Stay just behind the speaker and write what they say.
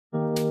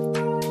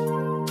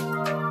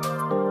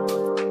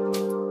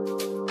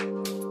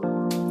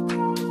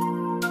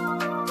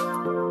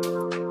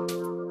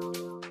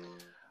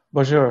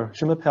Bonjour,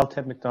 je m'appelle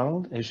Ted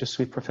McDonald et je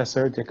suis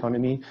professeur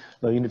d'économie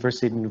à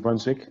l'Université de New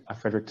Brunswick à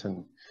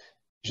Fredericton.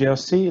 J'ai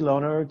aussi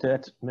l'honneur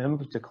d'être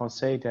membre du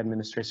conseil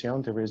d'administration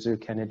du réseau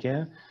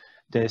canadien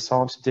des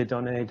centres de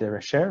données de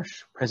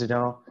recherche,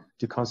 président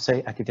du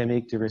conseil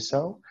académique du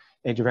réseau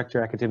et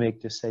directeur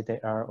académique de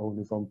CDR au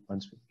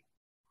Nouveau-Brunswick.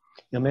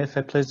 Il m'a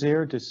fait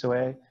plaisir de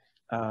souhaiter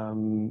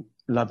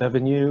la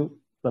bienvenue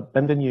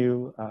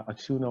à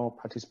tous nos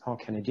participants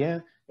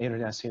canadiens et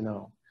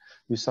internationaux.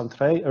 Nous sommes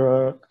très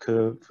heureux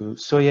que vous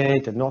soyez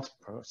de notre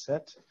pour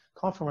cette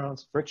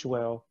conférence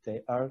virtuelle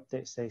des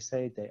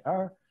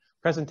RCCDR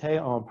présentée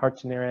en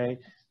partenariat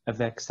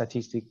avec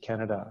Statistique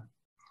Canada.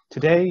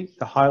 Today,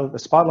 the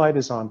spotlight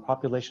is on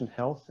population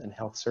health and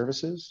health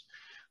services.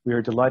 We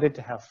are delighted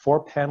to have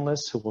 4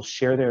 panelists who will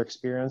share their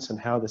experience on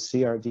how the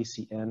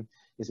CRDCN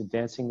is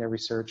advancing their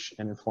research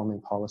and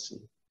informing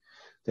policy.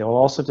 They will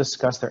also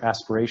discuss their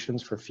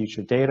aspirations for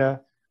future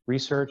data,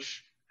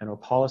 research, and our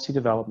policy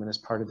development as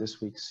part of this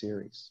week's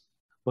series.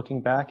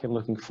 Looking back and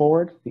looking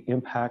forward, the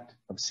impact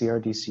of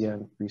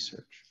CRDCN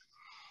research.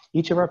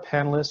 Each of our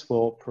panelists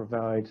will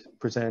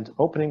present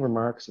opening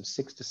remarks of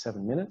 6 to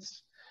 7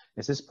 minutes.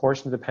 As this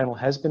portion of the panel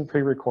has been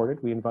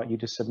pre-recorded, we invite you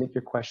to submit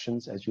your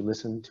questions as you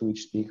listen to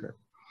each speaker.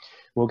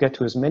 We'll get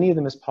to as many of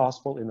them as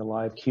possible in the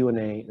live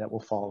Q&A that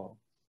will follow.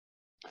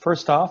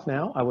 First off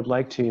now, I would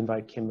like to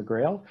invite Kim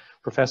McGrail,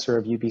 Professor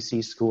of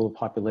UBC School of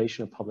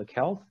Population and Public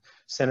Health,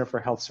 Center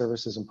for Health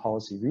Services and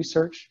Policy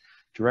Research,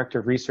 Director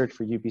of Research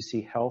for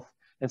UBC Health,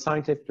 and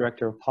Scientific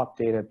Director of Pop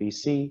Data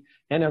BC,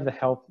 and of the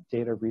Health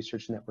Data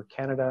Research Network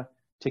Canada,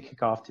 to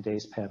kick off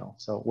today's panel.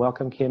 So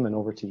welcome, Kim, and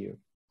over to you.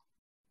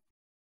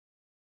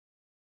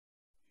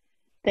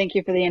 Thank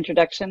you for the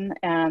introduction,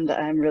 and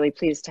I'm really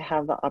pleased to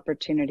have the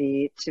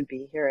opportunity to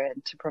be here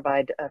and to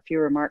provide a few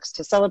remarks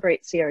to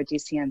celebrate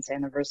CRDCN's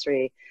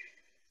anniversary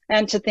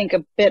and to think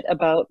a bit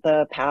about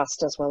the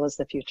past as well as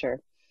the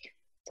future.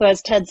 So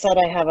as Ted said,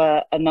 I have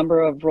a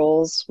number of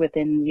roles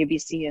within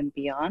UBC and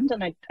beyond,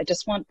 and I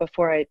just want,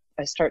 before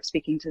I start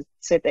speaking, to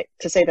say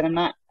that I'm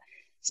not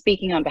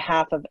speaking on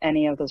behalf of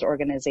any of those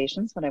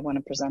organizations. What I want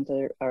to present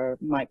are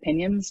my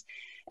opinions.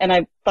 And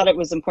I thought it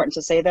was important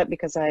to say that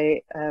because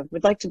I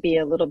would like to be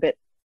a little bit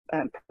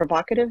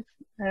provocative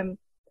in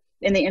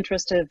the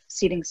interest of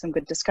seeding some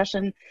good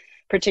discussion,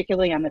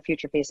 particularly on the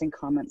future-facing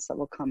comments that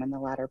will come in the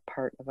latter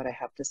part of what I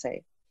have to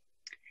say.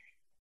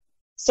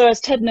 So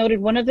as Ted noted,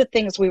 one of the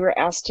things we were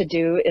asked to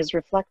do is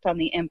reflect on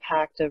the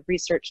impact of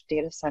research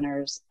data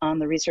centers on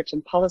the research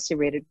and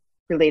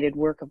policy-related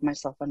work of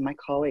myself and my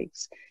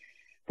colleagues.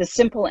 The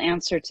simple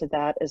answer to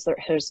that is there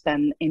has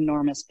been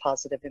enormous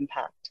positive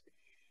impact.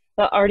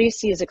 The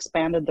RDC has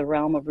expanded the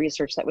realm of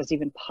research that was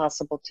even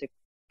possible to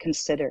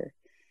consider.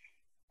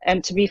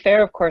 And to be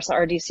fair, of course,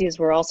 RDCs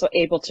were also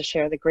able to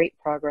share the great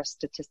progress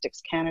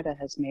Statistics Canada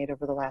has made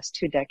over the last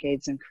 2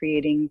 decades in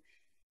creating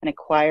and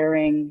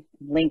acquiring,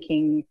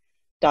 linking,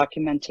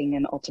 documenting,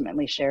 and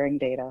ultimately sharing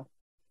data.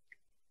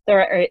 There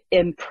are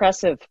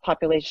impressive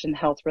population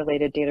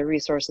health-related data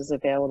resources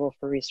available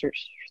for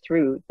research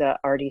through the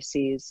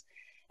RDCs.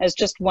 As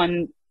just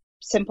one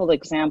simple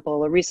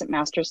example, a recent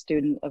master's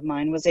student of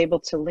mine was able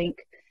to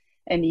link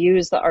and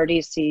use the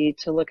RDC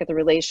to look at the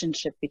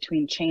relationship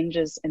between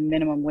changes in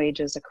minimum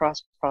wages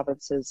across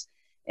provinces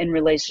in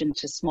relation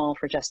to small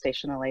for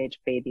gestational age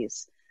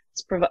babies.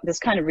 This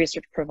kind of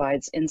research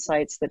provides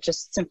insights that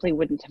just simply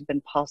wouldn't have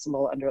been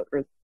possible under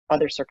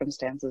other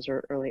circumstances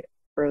or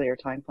earlier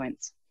time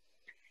points.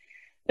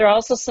 There are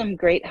also some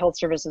great health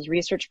services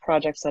research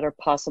projects that are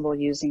possible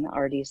using the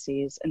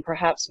RDCs, and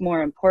perhaps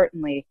more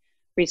importantly,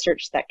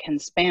 research that can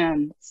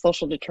span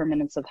social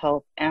determinants of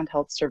health and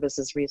health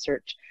services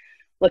research,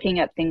 looking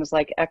at things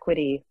like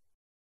equity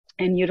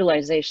and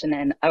utilization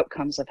and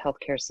outcomes of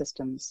healthcare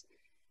systems.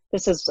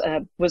 This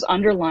was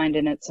underlined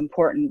in its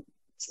importance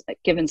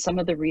given some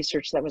of the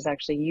research that was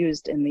actually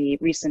used in the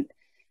recent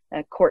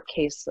court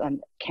case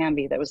on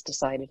Canby that was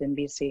decided in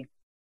BC.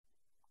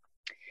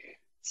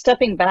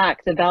 Stepping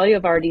back, the value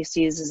of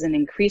RDCs is in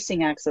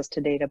increasing access to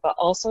data, but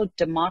also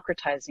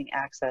democratizing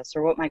access,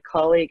 or what my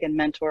colleague and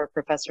mentor,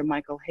 Professor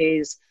Michael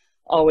Hayes,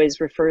 always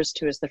refers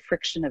to as the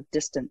friction of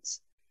distance.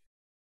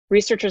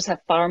 Researchers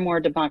have far more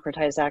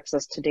democratized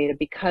access to data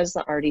because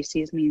the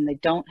RDCs mean they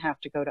don't have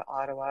to go to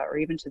Ottawa or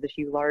even to the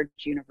few large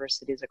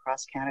universities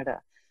across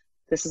Canada.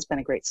 This has been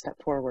a great step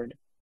forward.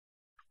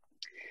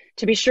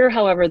 To be sure,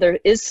 however, there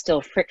is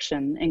still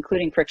friction,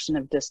 including friction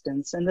of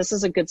distance, and this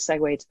is a good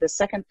segue to the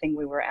second thing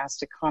we were asked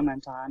to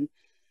comment on,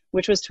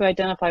 which was to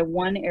identify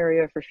one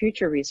area for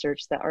future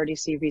research that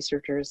RDC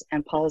researchers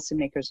and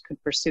policymakers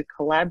could pursue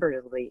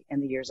collaboratively in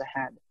the years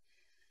ahead.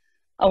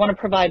 I want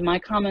to provide my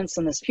comments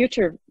on this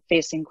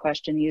future-facing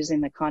question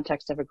using the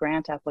context of a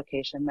grant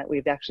application that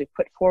we've actually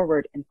put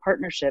forward in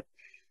partnership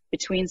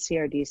between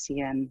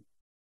CRDCN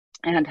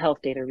and Health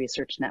Data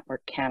Research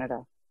Network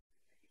Canada.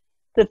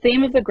 The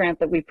theme of the grant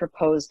that we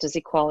proposed is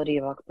equality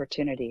of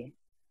opportunity.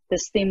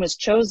 This theme was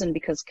chosen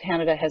because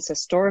Canada has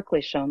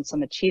historically shown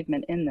some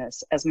achievement in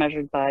this, as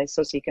measured by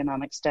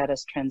socioeconomic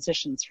status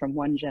transitions from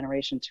one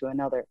generation to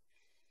another.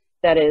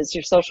 That is,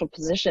 your social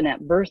position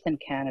at birth in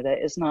Canada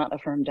is not a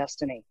firm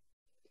destiny.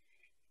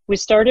 We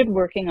started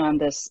working on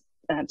this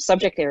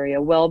subject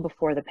area well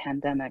before the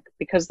pandemic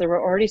because there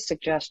were already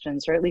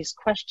suggestions, or at least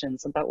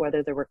questions, about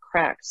whether there were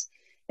cracks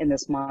in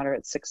this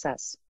moderate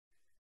success.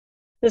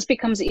 This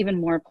becomes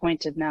even more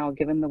pointed now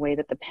given the way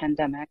that the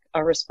pandemic,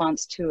 our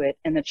response to it,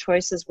 and the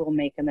choices we'll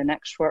make in the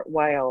next short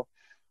while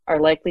are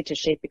likely to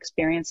shape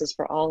experiences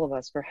for all of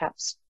us,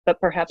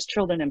 but perhaps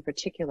children in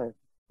particular,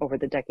 over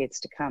the decades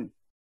to come.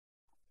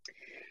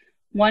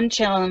 One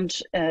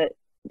challenge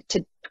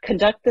to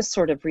conduct this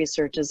sort of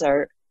research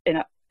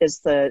and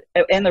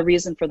the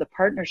reason for the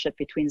partnership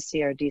between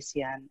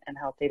CRDCN and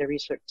Health Data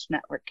Research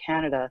Network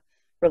Canada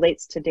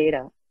relates to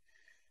data.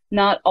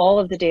 Not all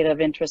of the data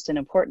of interest and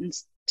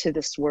importance to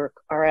this work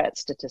are at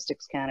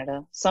Statistics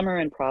Canada. Some are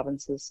in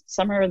provinces,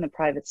 some are in the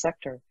private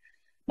sector.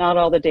 Not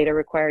all the data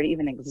required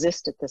even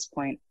exist at this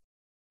point.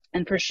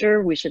 And for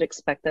sure, we should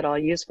expect that all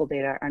useful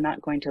data are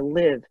not going to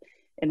live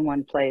in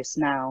one place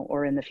now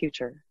or in the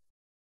future.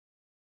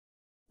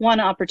 One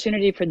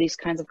opportunity for these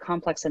kinds of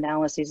complex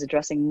analyses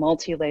addressing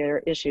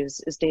multi-layer issues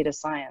is data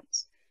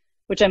science,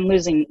 which I'm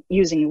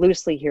using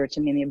loosely here to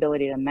mean the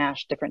ability to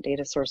mash different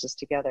data sources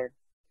together.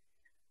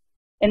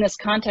 In this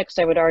context,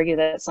 I would argue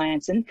that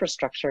science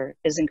infrastructure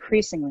is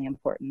increasingly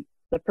important.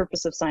 The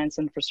purpose of science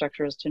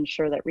infrastructure is to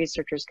ensure that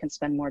researchers can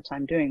spend more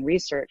time doing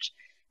research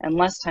and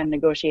less time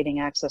negotiating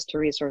access to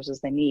resources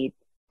they need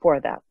for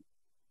that.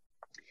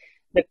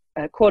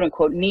 The quote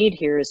unquote need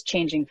here is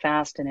changing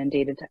fast and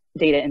in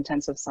data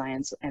intensive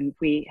science, and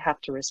we have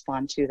to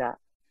respond to that.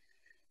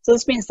 So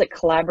this means that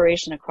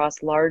collaboration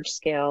across large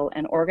scale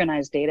and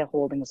organized data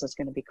holdings is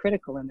going to be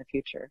critical in the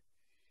future,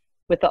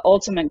 with the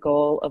ultimate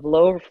goal of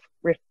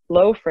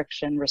low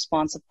friction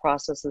responsive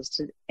processes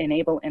to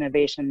enable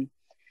innovation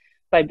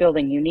by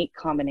building unique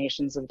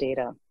combinations of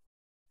data.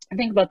 I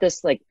think about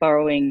this like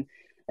borrowing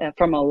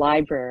from a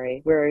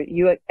library, where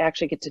you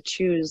actually get to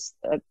choose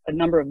a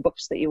number of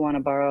books that you want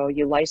to borrow,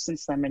 you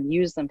license them and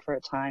use them for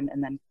a time,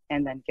 and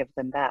then give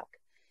them back.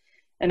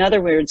 In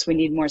other words, we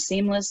need more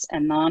seamless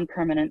and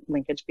non-permanent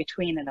linkage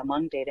between and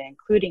among data,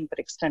 including but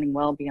extending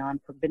well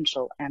beyond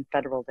provincial and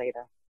federal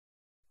data.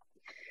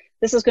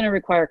 This is going to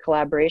require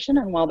collaboration,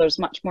 and while there's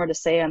much more to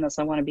say on this,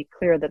 I want to be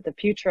clear that the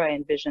future I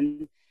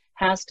envision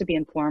has to be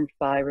informed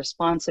by,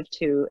 responsive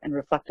to, and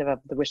reflective of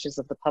the wishes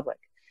of the public.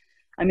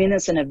 I mean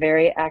this in a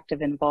very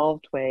active,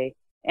 involved way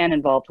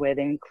that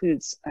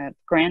includes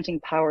granting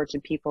power to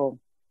people,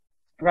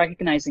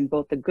 recognizing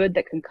both the good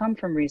that can come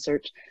from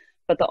research,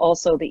 but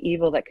also the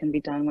evil that can be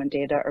done when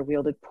data are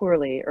wielded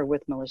poorly or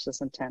with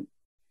malicious intent.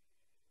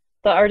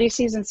 The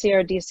RDCs and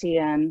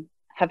CRDCN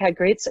have had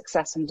great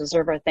success and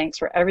deserve our thanks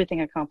for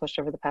everything accomplished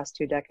over the past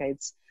 2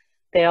 decades.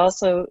 They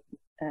also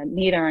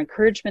need our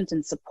encouragement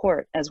and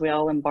support as we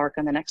all embark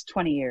on the next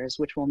 20 years,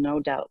 which will no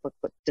doubt look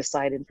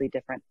decidedly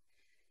different.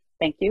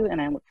 Thank you,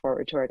 and I look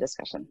forward to our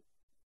discussion.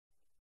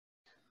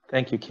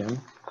 Thank you, Kim.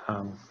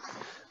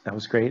 That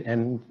was great.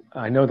 And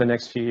I know the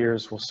next few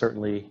years will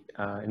certainly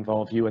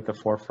involve you at the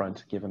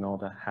forefront, given all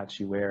the hats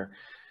you wear.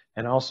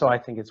 And also, I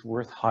think it's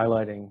worth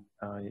highlighting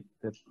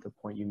the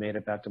point you made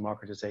about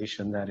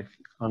democratization, that if,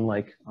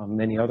 unlike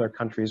many other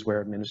countries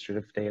where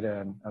administrative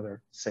data and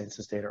other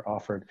census data are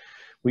offered,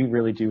 we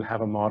really do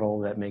have a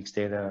model that makes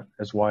data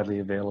as widely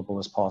available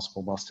as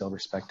possible while still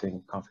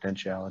respecting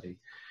confidentiality.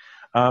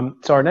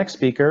 So our next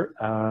speaker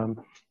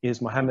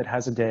is Mohammed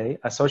Hazadeh,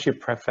 Associate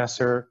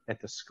Professor at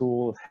the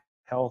School of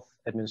Health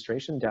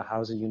Administration,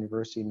 Dalhousie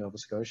University, Nova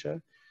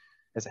Scotia.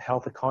 As a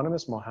health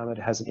economist, Mohammed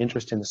has an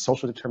interest in the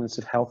social determinants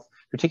of health,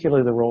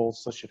 particularly the role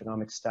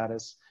socioeconomic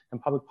status and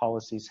public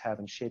policies have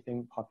in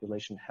shaping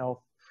population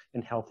health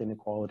and health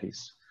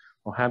inequalities.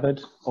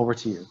 Mohammed, over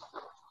to you.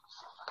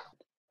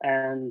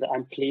 And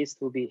I'm pleased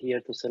to be here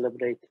to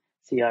celebrate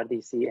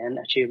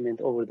CRDCN achievement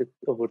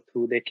over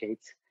 2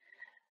 decades.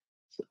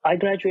 So I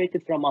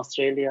graduated from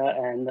Australia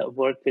and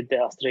worked with the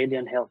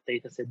Australian health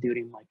dataset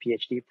during my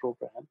PhD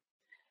program.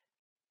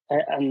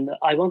 And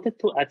I wanted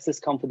to access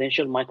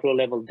confidential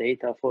micro-level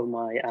data for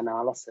my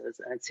analysis,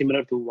 and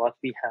similar to what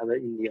we have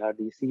in the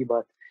RDC,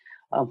 but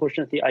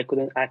unfortunately I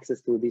couldn't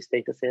access to this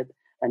dataset,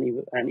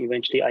 and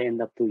eventually I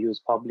ended up to use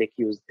public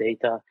use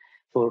data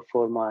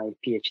for my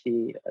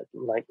PhD,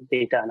 like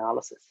data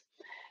analysis.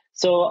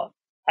 So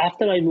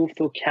after I moved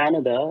to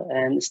Canada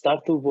and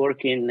started to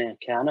work in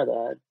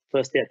Canada,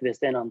 first at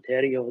Western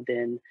Ontario,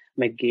 then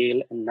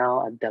McGill, and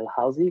now at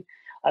Dalhousie,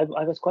 I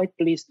was quite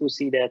pleased to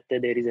see that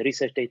there is a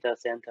research data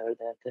center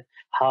that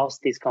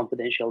houses this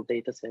confidential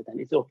data set, and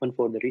it's open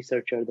for the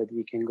researcher that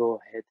we can go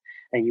ahead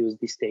and use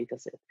this data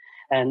set.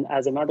 And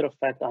as a matter of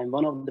fact, I'm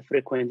one of the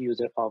frequent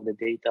users of the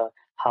data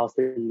housed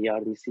in the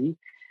RDC.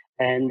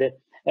 And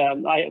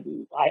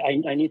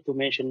I need to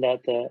mention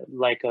that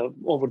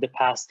over the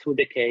past 2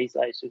 decades,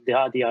 the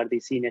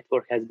RDC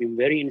network has been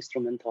very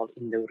instrumental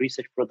in the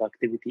research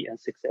productivity and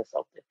success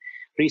of the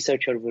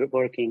researcher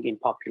working in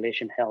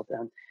population health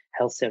and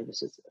health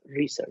services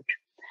research.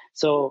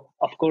 So,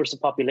 of course, the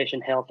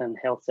population health and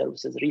health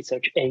services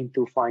research aim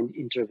to find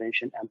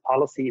intervention and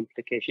policy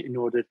implication in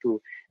order to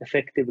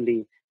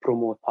effectively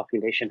promote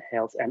population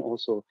health and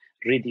also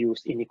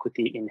reduce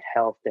inequity in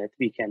health that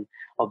we can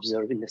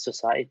observe in the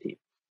society.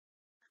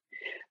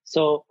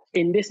 So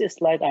in this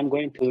slide, I'm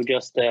going to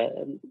just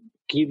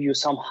give you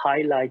some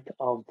highlight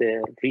of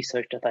the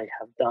research that I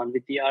have done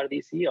with the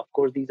RDC. Of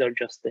course, these are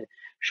just the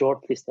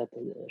short list of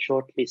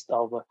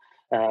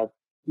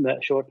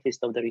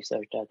the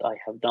research that I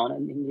have done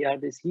in the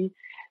RDC.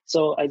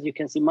 So as you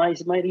can see, my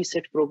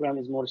research program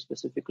is more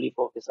specifically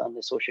focused on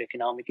the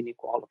socioeconomic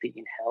inequality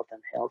in health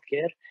and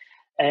healthcare.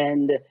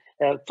 And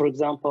for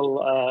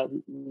example,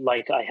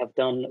 like I have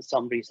done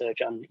some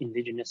research on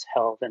indigenous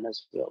health and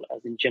as well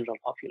as in general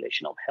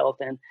population of health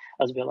and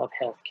as well as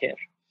healthcare.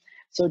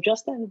 So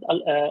just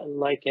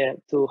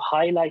to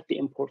highlight the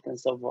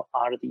importance of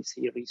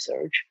RDC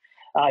research,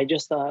 I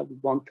just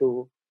want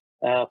to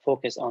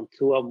focus on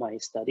two of my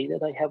studies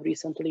that I have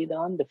recently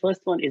done. The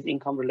first one is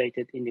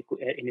income-related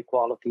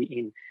inequality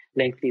in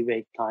lengthy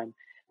wait time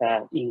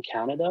in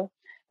Canada.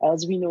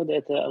 As we know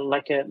that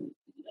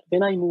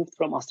when I moved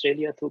from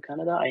Australia to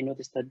Canada, I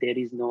noticed that there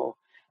is no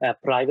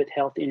private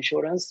health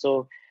insurance.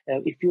 So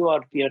if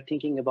we are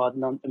thinking about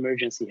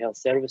non-emergency health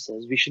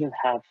services, we shouldn't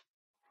have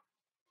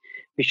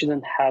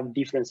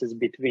differences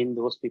between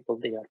those people,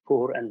 they are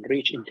poor and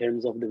rich, in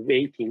terms of the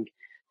waiting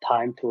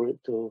time to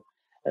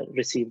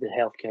receive the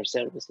healthcare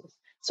services.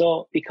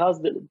 So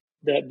because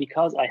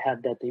I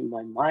had that in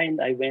my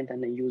mind, I went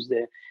and I used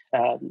the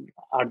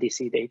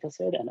RDC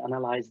dataset and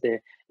analyzed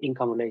the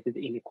income-related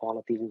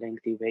inequality in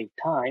lengthy wait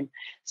time.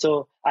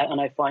 So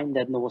I find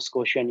that Nova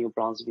Scotia, New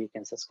Brunswick,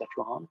 and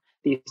Saskatchewan,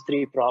 these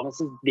three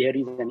provinces, there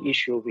is an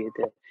issue with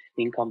the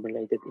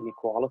income-related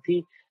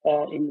inequality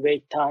in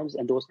wait times,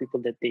 and those people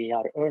that they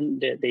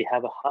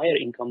have a higher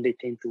income, they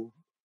tend to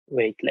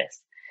wait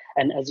less.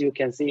 And as you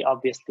can see,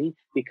 obviously,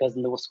 because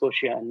Nova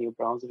Scotia and New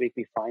Brunswick,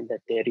 we find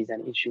that there is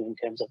an issue in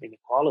terms of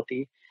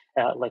inequality.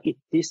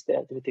 This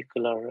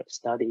particular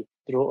study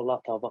drew a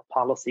lot of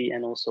policy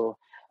and also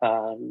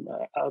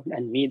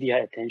and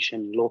media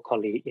attention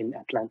locally in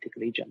Atlantic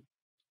region.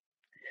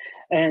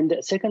 And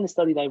the second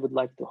study that I would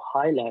like to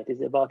highlight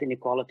is about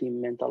inequality in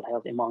mental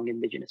health among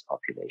Indigenous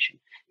population.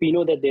 We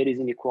know that there is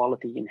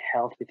inequality in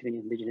health between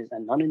Indigenous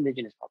and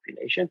non-Indigenous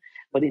population,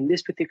 but in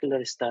this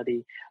particular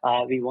study,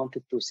 we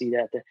wanted to see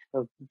that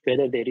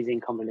whether there is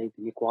income-related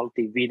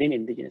inequality within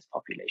Indigenous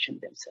population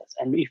themselves.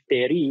 And if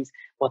there is,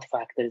 what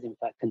factor is in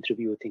fact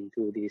contributing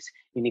to this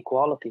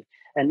inequality.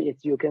 And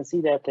you can see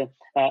that,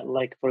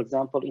 for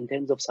example, in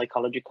terms of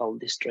psychological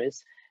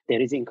distress, there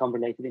is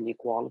income-related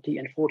inequality,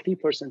 and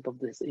 40% of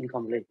this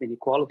income-related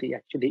inequality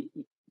actually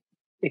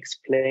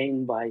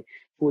explained by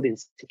food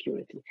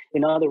insecurity.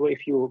 In other words,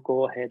 if you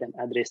go ahead and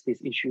address this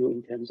issue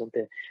in terms of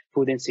the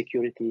food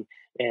insecurity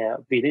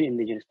within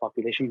Indigenous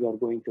population, you are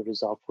going to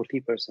resolve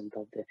 40%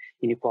 of the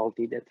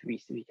inequality that we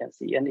can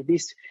see. And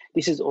this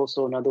is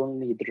also not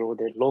only draw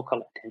the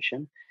local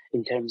attention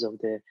in terms of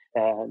the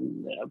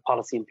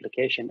policy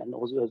implication, and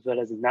also as well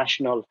as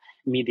national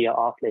media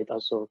outlet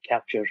also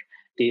capture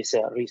this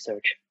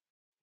research.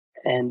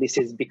 And this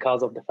is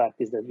because of the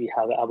fact is that we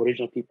have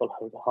Aboriginal People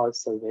Health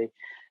Survey,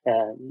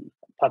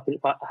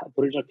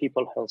 Aboriginal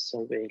People Health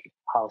Survey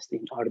housed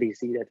in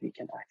RDC that we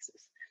can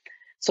access.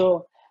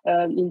 So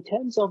in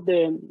terms of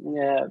the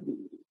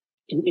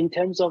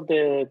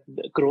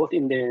growth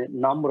in the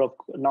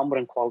number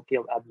and quality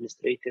of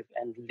administrative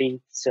and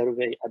linked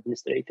survey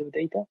administrative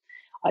data,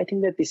 I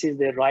think that this is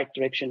the right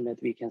direction that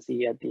we can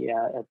see at the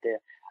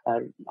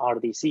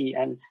RDC.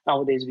 And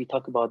nowadays we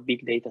talk about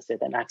big data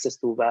set and access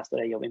to vast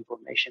array of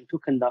information to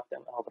conduct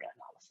our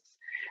analysis.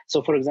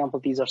 So for example,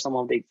 these are some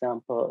of the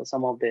example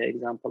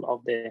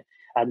of the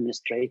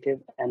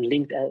administrative and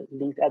linked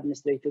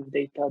administrative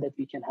data that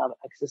we can have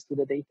access to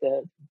the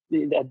data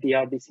at the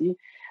RDC.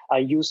 I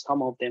use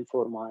some of them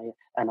for my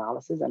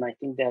analysis, and I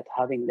think that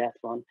having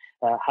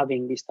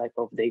this type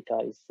of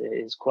data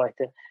is quite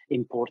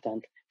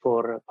important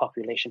for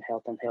population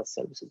health and health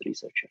services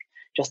researcher.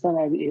 Just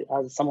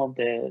as some of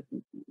the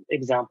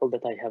example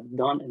that I have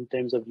done in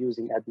terms of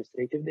using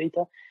administrative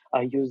data,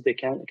 I use the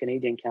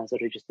Canadian Cancer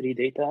Registry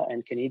data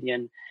and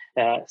Canadian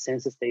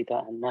census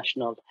data and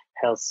National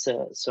Health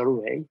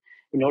Survey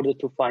in order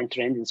to find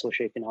trends in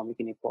socioeconomic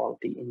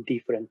inequality in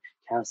different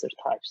cancer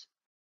types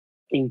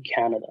in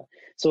Canada.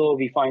 So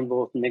we find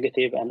both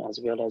negative and as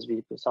well as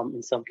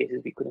in some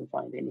cases we couldn't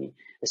find any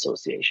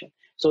association.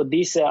 So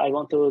this I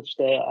want to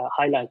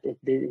highlight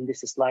in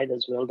this slide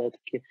as well that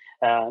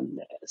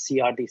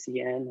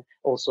CRDCN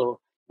also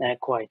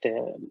quite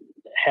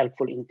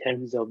helpful in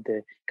terms of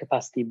the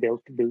capacity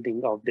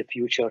building of the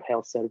future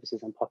health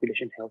services and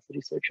population health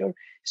researcher.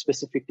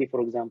 Specifically,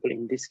 for example,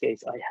 in this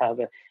case, I have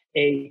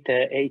eight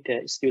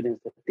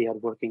students that they are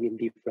working in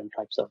different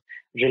types of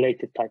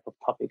related type of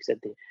topics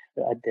at the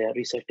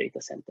research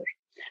data center.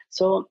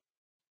 So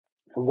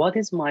what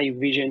is my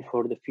vision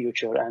for the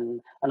future?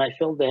 And I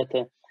feel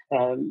that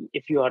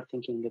if you are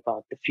thinking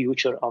about the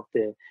future of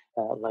the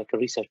like a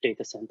research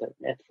data center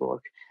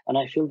network. And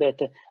I feel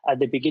that at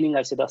the beginning,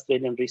 I said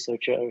Australian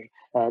researcher,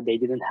 they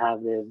didn't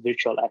have the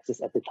virtual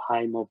access at the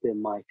time of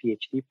my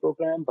PhD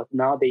program, but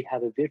now they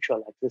have a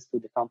virtual access to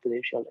the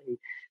confidential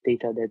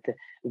data that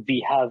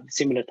we have,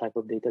 similar type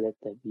of data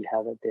that we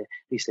have at the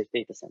research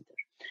data center.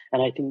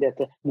 And I think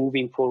that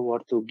moving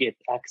forward to get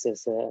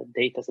access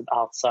data set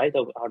outside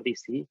of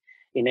RDC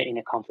in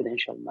a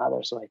confidential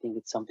manner. So I think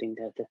it's something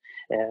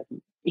that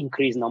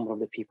increased number of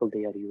the people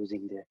they are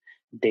using the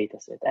data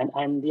set.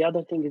 And the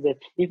other thing is that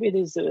if it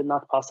is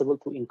not possible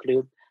to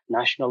include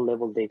national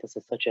level data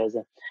sets such as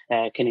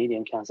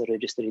Canadian Cancer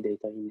Registry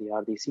data in the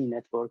RDC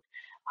network,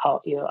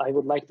 I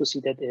would like to see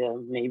that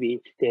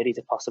maybe there is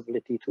a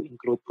possibility to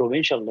include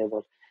provincial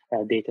level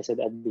data set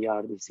at the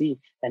RDC.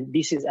 And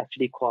this is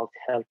actually quite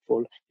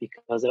helpful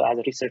because as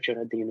a researcher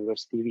at the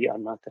university, we are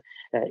not,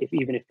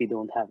 even if we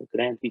don't have a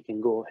grant, we can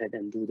go ahead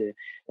and do the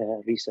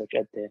research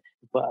at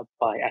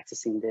by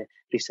accessing the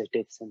research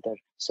data center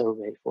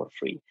survey for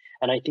free.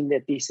 And I think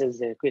that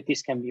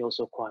this can be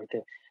also quite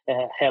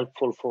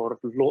helpful for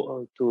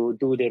to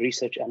do the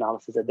research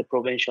analysis at the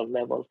provincial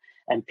level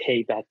and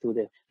pay back to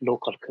the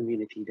local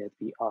community that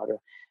we are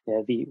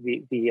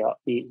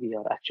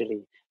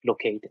actually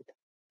located.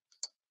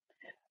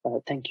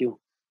 Thank you.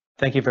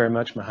 Thank you very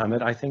much,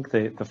 Mohammed. I think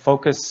the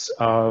focus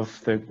of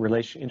the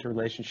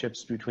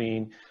interrelationships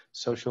between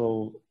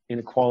social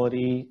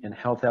inequality and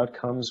health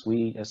outcomes,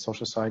 we as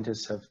social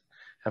scientists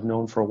have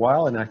known for a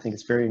while, and I think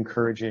it's very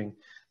encouraging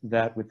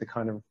that with the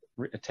kind of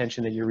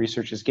attention that your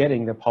research is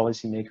getting, the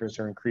policymakers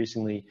are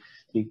increasingly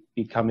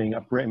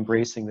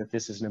embracing that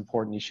this is an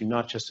important issue,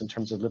 not just in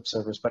terms of lip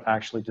service, but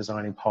actually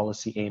designing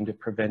policy aimed at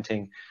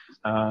preventing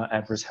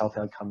adverse health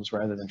outcomes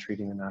rather than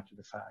treating them after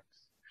the fact.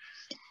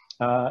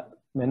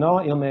 Maintenant,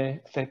 il me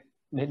fait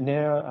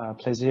maintenant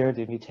plaisir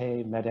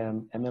d'inviter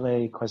Madame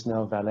Emily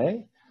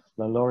Quesnel-Vallée,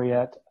 la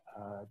lauréate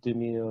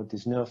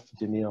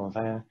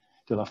 2019-2020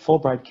 de la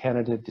Fulbright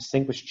Canada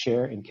Distinguished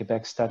Chair in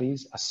Quebec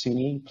Studies à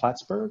SUNY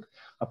Plattsburgh,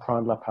 à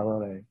prendre la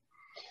parole.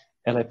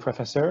 Elle est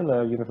professeure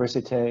à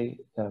l'Université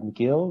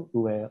McGill,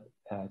 où est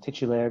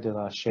titulaire de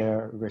la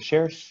chaire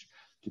Recherche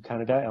du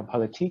Canada en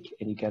politique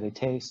et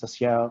d'égalité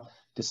sociale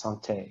de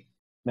santé.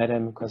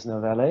 Madame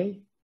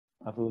Quesnel-Vallée,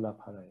 à vous la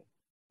parole.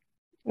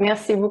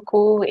 Merci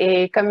beaucoup.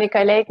 Et comme mes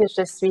collègues,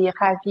 je suis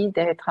ravie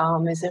d'être en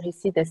mesure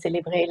ici de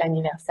célébrer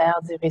l'anniversaire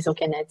du Réseau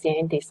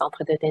canadien des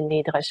centres de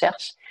données de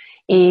recherche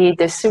et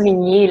de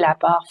souligner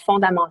l'apport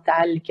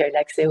fondamental que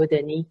l'accès aux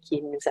données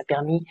qui nous a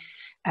permis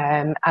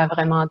a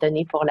vraiment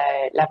donné pour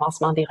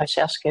l'avancement des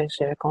recherches que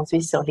je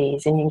conduis sur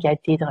les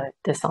inégalités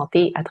de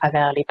santé à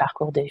travers les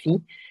parcours de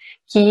vie,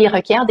 qui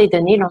requièrent des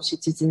données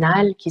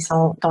longitudinales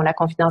dont la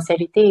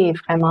confidentialité est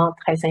vraiment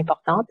très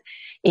importante.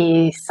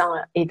 Et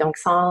donc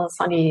sans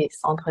les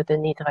centres de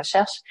données de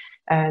recherche,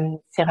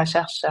 ces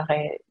recherches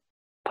n'auraient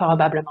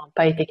probablement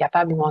pas été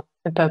capables ou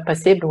pas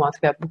possibles, ou en tout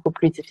cas beaucoup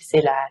plus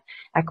difficiles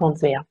à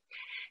conduire.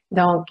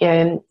 Donc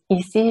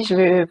ici, je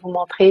veux vous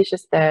montrer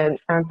juste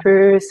un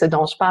peu ce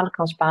dont je parle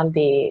quand je parle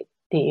des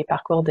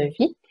parcours de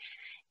vie.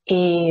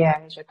 Et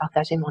je vais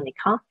partager mon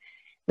écran.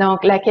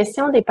 Donc, la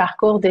question des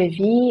parcours de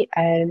vie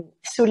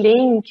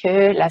souligne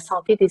que la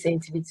santé des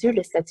individus,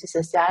 le statut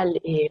social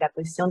et la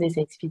position des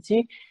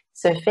individus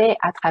se fait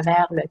à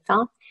travers le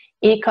temps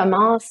et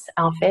commence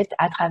en fait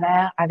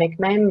avec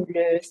même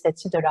le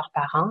statut de leurs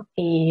parents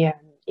et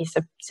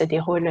se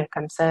déroule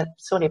comme ça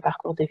sur les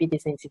parcours de vie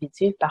des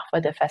individus, parfois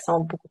de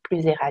façon beaucoup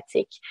plus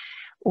erratique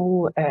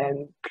ou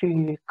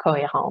plus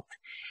cohérente.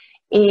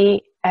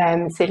 Et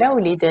c'est là où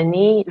les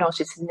données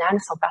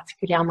longitudinales sont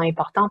particulièrement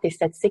importantes et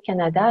Statistique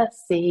Canada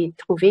s'est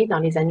trouvé dans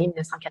les années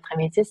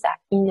 1990 à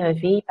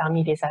innover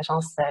parmi les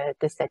agences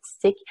de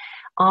statistiques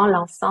en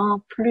lançant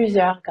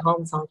plusieurs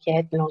grandes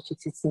enquêtes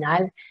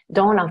longitudinales,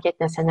 dont l'enquête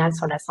nationale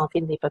sur la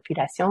santé des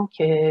populations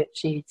que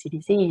j'ai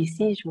utilisée.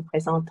 Ici, je vous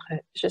présente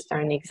juste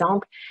un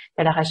exemple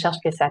de la recherche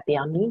que ça a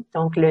permis.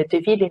 Donc, le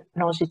devis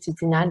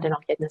longitudinal de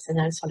l'enquête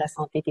nationale sur la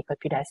santé des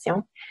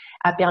populations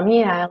a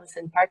permis à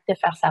Alison Park de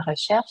faire sa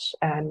recherche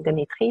de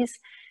maîtrise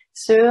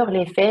sur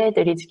l'effet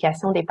de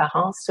l'éducation des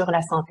parents sur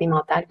la santé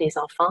mentale des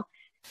enfants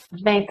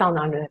 20 ans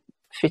dans le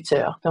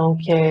futur. Donc,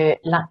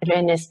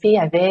 le NSP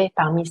avait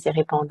parmi ses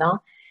répondants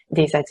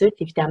des adultes,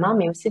 évidemment,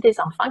 mais aussi des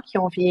enfants qui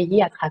ont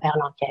vieilli à travers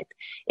l'enquête.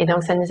 Et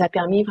donc, ça nous a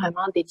permis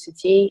vraiment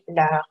d'étudier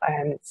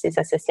ces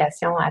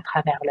associations à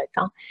travers le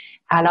temps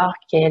alors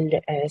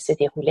qu'elles se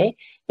déroulaient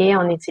et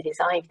en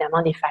utilisant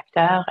évidemment des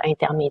facteurs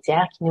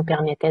intermédiaires qui nous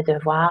permettaient de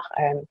voir,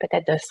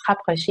 peut-être de se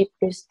rapprocher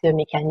plus de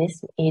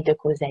mécanismes et de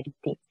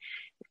causalité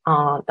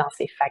dans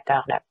ces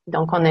facteurs-là.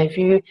 Donc, on a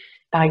vu,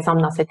 par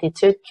exemple, dans cette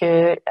étude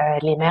que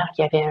les mères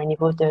qui avaient un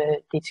niveau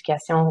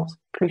d'éducation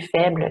plus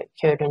faible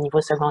que le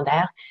niveau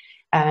secondaire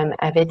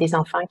avaient des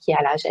enfants qui,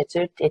 à l'âge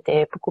adulte,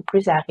 étaient beaucoup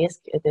plus à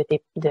risque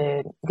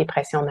de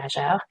dépression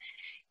majeure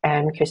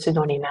que ceux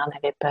dont les mères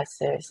n'avaient pas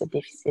ce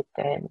déficit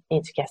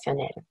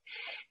éducationnel.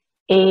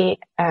 Et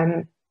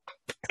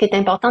ce qui est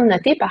important de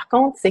noter, par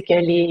contre, c'est que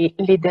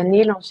les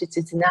données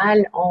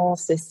longitudinales ont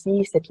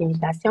cette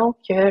limitation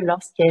que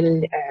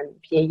lorsqu'elles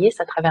vieillissent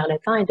à travers le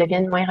temps, elles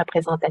deviennent moins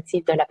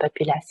représentatives de la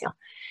population.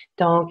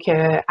 Donc,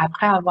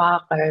 après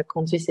avoir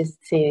conduit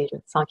ces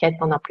enquêtes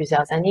pendant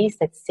plusieurs années,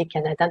 Statistique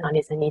Canada, dans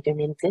les années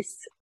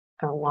 2010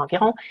 ou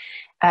environ,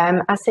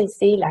 a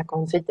cessé la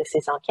conduite de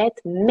ces enquêtes,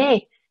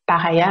 mais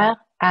par ailleurs,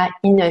 à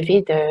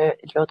innover de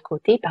l'autre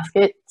côté parce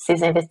que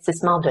ces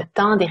investissements de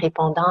temps des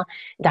répondants,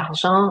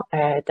 d'argent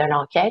de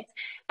l'enquête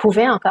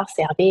pouvaient encore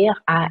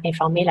servir à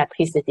informer la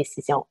prise de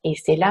décision. Et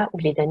c'est là où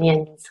les données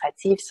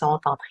administratives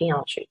sont entrées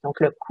en jeu. Donc,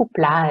 le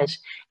couplage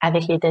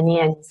avec les données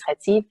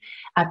administratives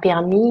a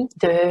permis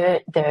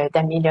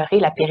d'améliorer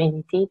la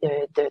pérennité,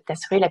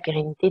 d'assurer la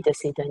pérennité de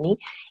ces données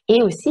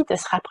et aussi de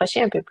se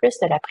rapprocher un peu plus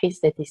de la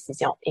prise de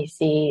décision. Et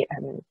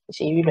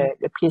j'ai eu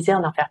le plaisir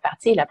d'en faire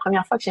partie. La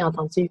première fois que j'ai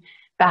entendu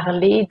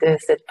parler de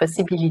cette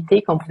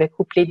possibilité qu'on pouvait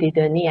coupler des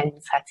données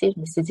administratives,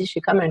 je me suis dit, je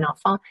suis comme un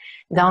enfant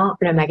dans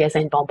le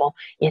magasin de bonbons.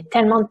 Il y a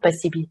tellement de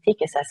possibilités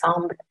que ça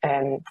semble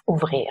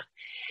ouvrir.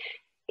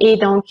 Et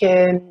donc,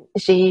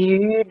 j'ai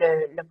eu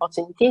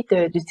l'opportunité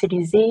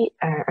d'utiliser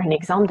un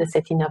exemple de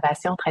cette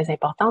innovation très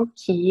importante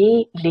qui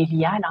est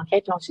l'ELIA,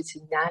 l'enquête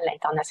longitudinale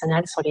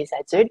internationale sur les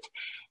adultes,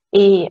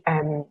 et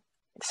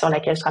sur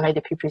laquelle je travaille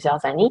depuis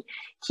plusieurs années,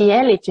 qui,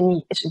 elle, est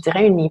je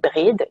dirais, une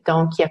hybride,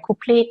 donc qui a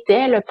couplé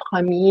dès la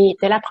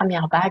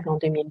première vague en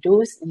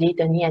 2012, les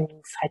données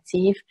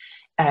administratives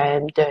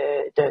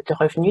de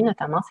revenus,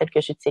 notamment celles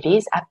que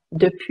j'utilise,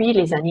 depuis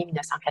les années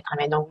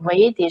 1980. Donc, vous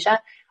voyez déjà,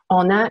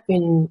 on a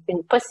une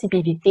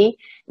possibilité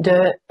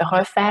de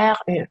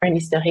refaire un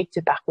historique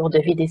du parcours de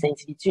vie des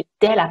individus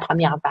dès la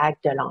première vague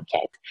de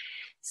l'enquête.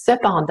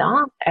 Cependant,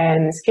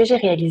 ce que j'ai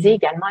réalisé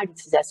également à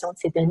l'utilisation de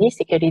ces données,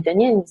 c'est que les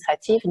données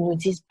administratives nous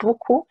disent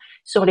beaucoup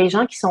sur les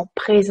gens qui sont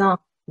présents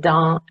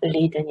dans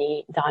les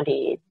données,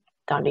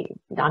 dans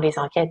les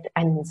enquêtes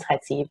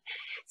administratives.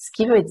 Ce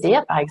qui veut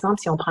dire, par exemple,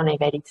 si on prend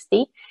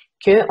l'invalidité,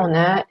 qu'on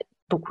a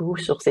beaucoup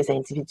sur ces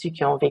individus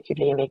qui ont vécu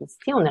de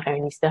l'invalidité, on aurait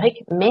un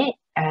historique, mais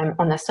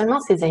on a seulement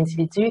ces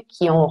individus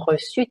qui ont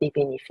reçu des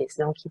bénéfices.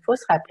 Donc, il faut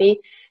se rappeler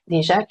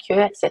déjà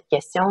que cette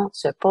question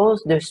se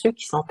pose de ceux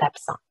qui sont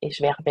absents, et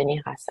je vais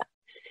revenir à ça.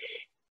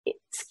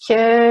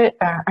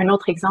 Un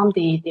autre exemple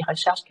des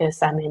recherches que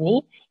ça a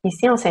mené,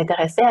 ici, on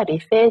s'intéressait à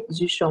l'effet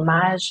du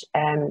chômage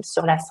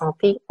sur la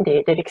santé,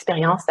 de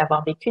l'expérience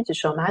d'avoir vécu du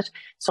chômage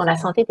sur la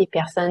santé des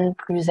personnes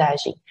plus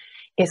âgées.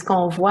 Et ce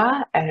qu'on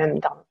voit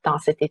dans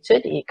cette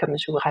étude, et comme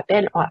je vous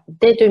rappelle,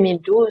 dès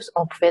 2012,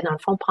 on pouvait dans le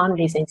fond prendre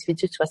les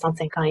individus de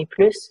 65 ans et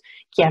plus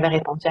qui avaient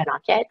répondu à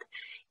l'enquête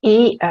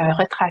et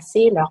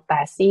retracer leur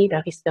passé,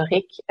 leur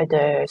historique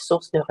de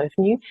sources de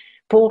revenus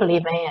pour les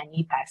 20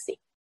 années passées.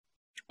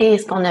 Et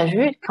ce qu'on a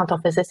vu quand on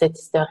faisait cet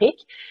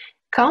historique,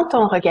 quand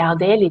on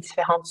regardait les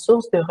différentes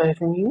sources de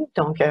revenus,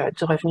 donc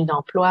du revenu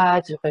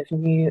d'emploi, du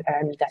revenu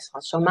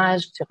d'assurance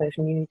chômage, du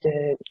revenu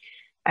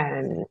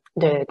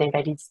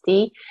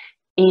d'invalidité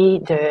et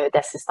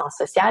d'assistance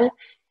sociale,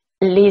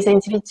 les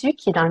individus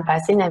qui, dans le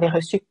passé, n'avaient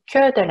reçu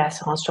que de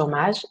l'assurance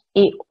chômage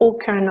et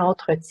aucun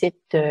autre type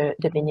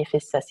de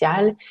bénéfice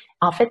social,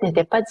 en fait,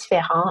 n'étaient pas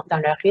différents dans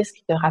leur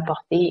risque de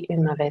rapporter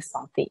une mauvaise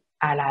santé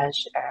à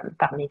l'âge,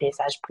 parmi les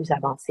âges plus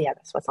avancés, à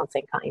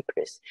 65 ans et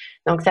plus.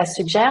 Donc, ça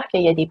suggère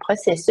qu'il y a des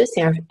processus,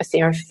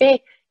 c'est un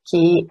fait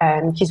qui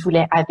se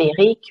voulait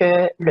avérer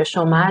que le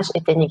chômage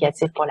était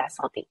négatif pour la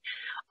santé.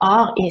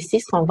 Or, ici,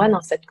 ce qu'on voit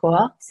dans cette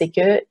cohorte, c'est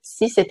que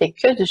si c'était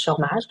que du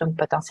chômage, donc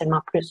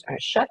potentiellement plus un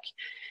choc,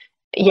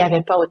 il n'y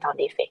avait pas autant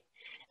d'effets.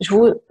 Je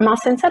vous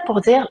mentionne ça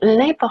pour dire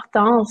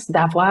l'importance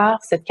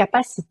d'avoir cette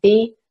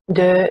capacité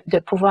de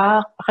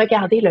pouvoir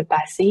regarder le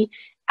passé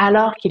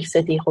alors qu'il se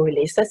déroule.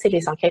 Et ça, c'est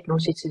les enquêtes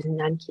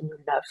longitudinales qui nous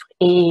l'offrent.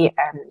 Et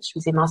je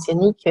vous ai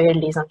mentionné que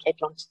les enquêtes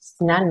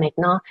longitudinales,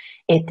 maintenant,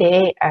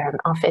 étaient,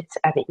 en fait,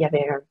 il y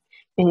avait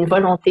une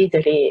volonté de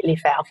les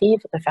faire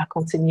vivre, de faire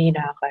continuer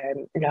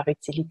leur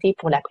utilité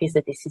pour la prise de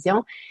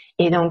décision.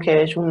 Et donc,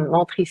 je vous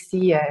montre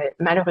ici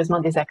malheureusement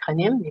des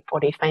acronymes, mais pour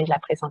les fins de la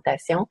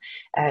présentation,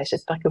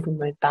 j'espère que vous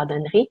me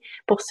pardonnerez,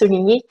 pour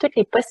souligner toutes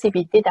les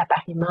possibilités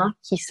d'appariement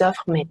qui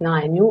s'offrent maintenant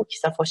à nous, qui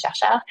s'offrent aux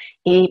chercheurs.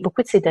 Et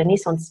beaucoup de ces données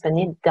sont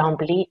disponibles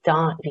d'emblée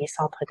dans les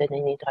centres de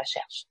données de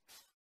recherche.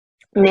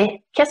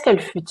 Mais qu'est-ce que le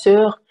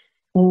futur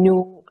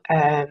nous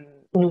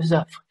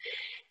offre?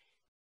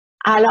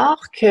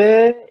 Alors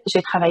que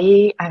j'ai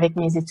travaillé avec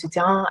mes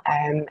étudiants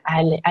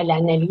à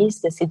l'analyse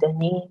de ces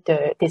données,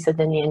 de ces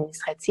données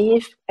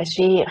administratives,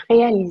 j'ai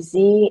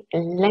réalisé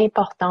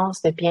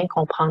l'importance de bien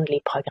comprendre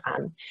les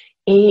programmes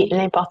et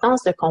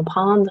l'importance de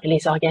comprendre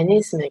les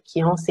organismes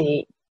qui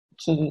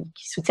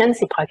soutiennent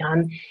ces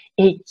programmes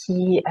et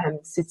qui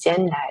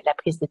soutiennent la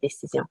prise de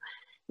décision.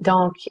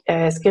 Donc,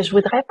 ce que je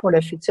voudrais pour le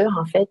futur,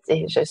 en fait,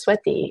 et je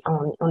souhaite, et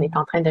on est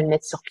en train de le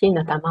mettre sur pied,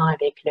 notamment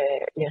avec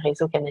le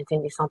Réseau canadien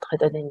des centres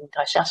de données de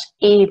recherche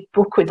et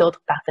beaucoup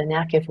d'autres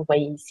partenaires que vous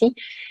voyez ici,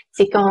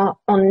 c'est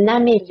qu'on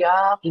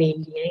améliore les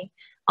liens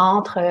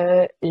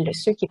entre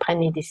ceux qui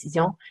prennent les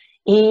décisions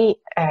et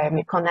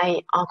qu'on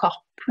aille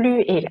encore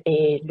plus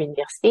et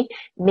l'université,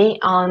 mais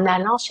en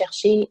allant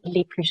chercher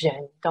les plus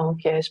jeunes. Donc,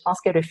 je pense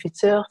que le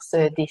futur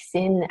se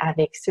dessine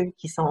avec ceux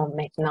qui sont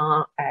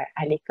maintenant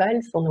à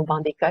l'école, sur nos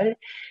bancs d'école.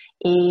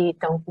 Et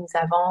donc, nous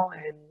avons,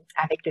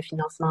 avec le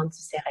financement du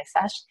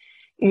CRSH,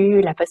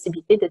 eu la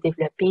possibilité de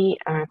développer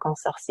un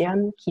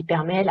consortium qui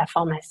permet la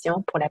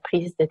formation pour la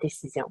prise de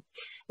décision,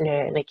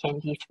 le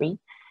CRDCN20,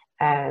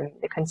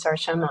 le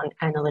Consortium on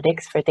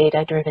Analytics for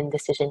Data-Driven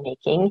Decision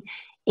Making.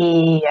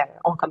 Et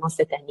on commence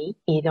cette année.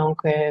 Et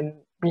donc,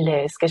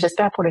 ce que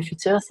j'espère pour le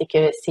futur, c'est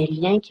que ces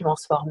liens qui vont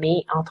se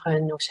former entre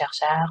nos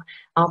chercheurs,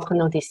 entre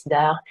nos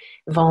décideurs,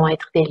 vont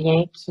être des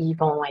liens qui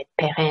vont être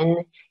pérennes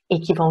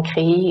et qui vont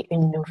créer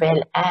une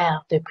nouvelle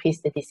ère de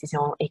prise de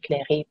décision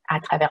éclairée à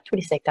travers tous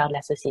les secteurs de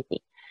la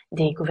société,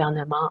 des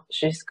gouvernements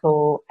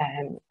jusqu'aux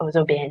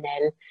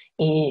OBNL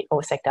et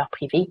au secteur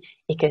privé,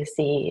 et que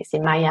ces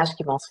maillages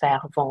qui vont se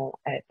faire vont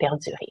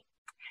perdurer.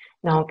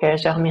 Donc,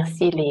 je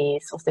remercie les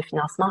sources de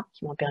financement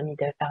qui m'ont permis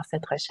de faire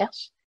cette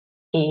recherche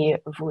et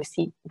vous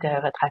aussi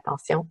de votre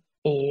attention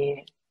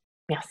et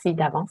merci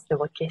d'avance de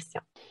votre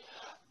question.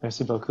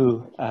 Merci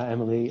beaucoup,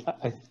 Emily.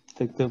 I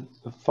think the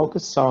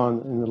focus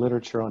in the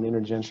literature on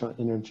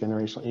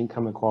intergenerational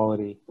income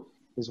equality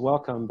is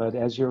welcome, but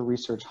as your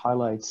research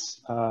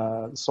highlights,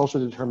 social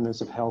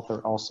determinants of health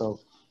are also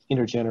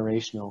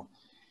intergenerational.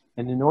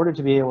 And in order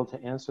to be able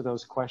to answer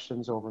those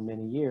questions over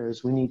many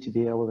years, we need to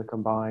be able to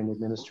combine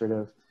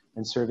administrative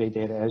and survey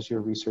data, as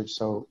your research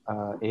so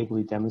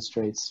ably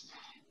demonstrates.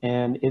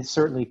 And it's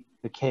certainly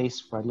the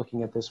case by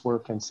looking at this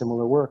work and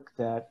similar work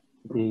that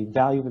the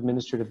value of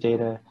administrative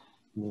data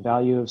and the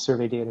value of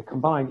survey data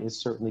combined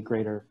is certainly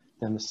greater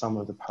than the sum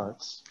of the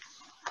parts.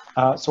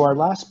 So our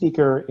last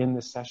speaker in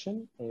this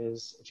session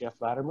is Jeff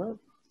Latimer.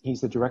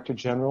 He's the Director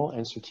General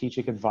and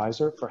Strategic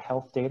Advisor for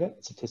Health Data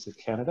at Statistics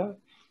Canada.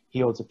 He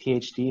holds a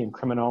PhD in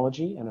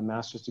criminology and a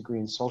master's degree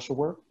in social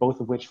work, both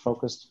of which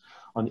focused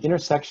on the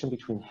intersection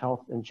between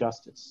health and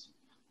justice.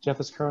 Jeff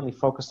is currently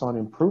focused on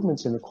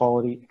improvements in the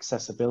quality,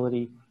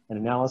 accessibility, and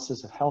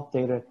analysis of health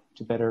data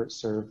to better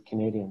serve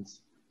Canadians.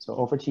 So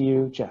over to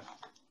you, Jeff.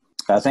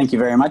 Thank you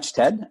very much,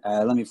 Ted.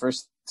 Let me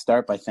first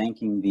start by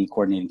thanking the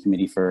coordinating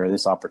committee for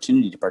this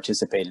opportunity to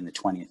participate in the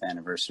 20th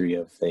anniversary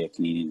of the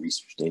Canadian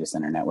Research Data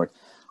Center Network.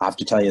 I have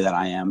to tell you that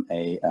I am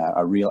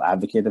a real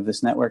advocate of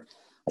this network.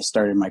 I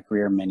started my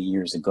career many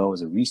years ago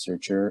as a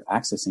researcher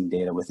accessing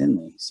data within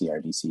the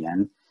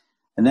CRDCN.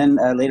 And then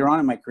later on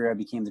in my career, I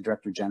became the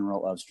Director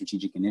General of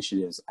Strategic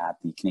Initiatives at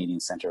the Canadian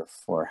Centre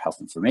for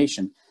Health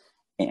Information,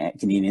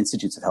 Canadian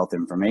Institutes of Health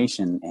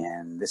Information.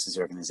 And this is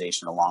the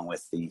organization, along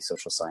with the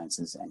Social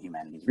Sciences and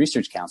Humanities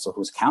Research Council,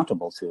 who is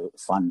accountable to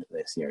fund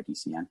the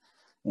CRDCN.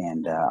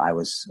 And I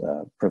was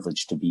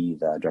privileged to be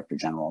the Director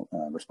General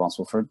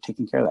responsible for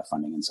taking care of that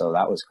funding. And so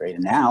that was great.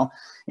 And now,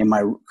 in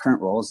my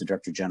current role as the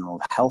Director General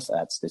of Health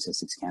at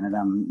Statistics Canada,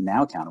 I'm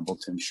now accountable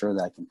to ensure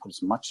that I can put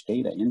as much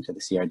data into the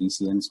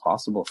CRDCN as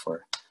possible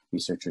for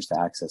researchers to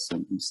access.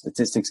 In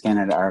Statistics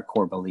Canada, our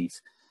core belief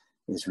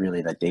is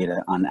really that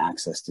data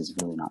unaccessed is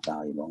really not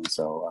valuable. And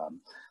so,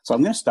 so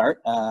I'm going to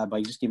start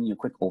by just giving you a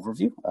quick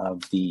overview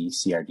of the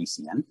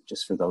CRDCN,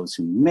 just for those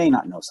who may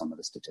not know some of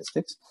the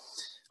statistics.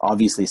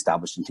 Obviously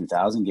established in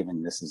 2000,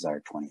 given this is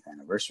our 20th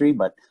anniversary.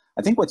 But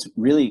I think what's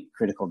really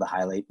critical to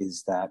highlight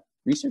is that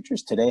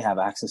researchers today have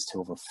access to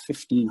over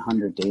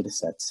 1,500 data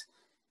sets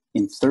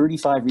in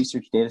 35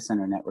 research data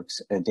center networks,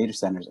 data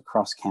centers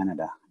across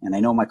Canada. And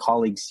I know my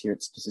colleagues here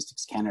at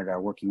Statistics Canada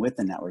are working with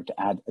the network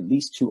to add at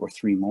least 2 or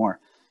 3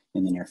 more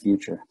in the near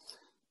future.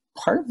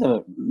 Part of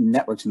the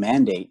network's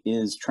mandate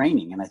is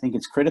training, and I think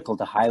it's critical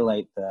to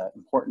highlight the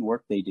important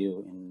work they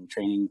do in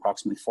training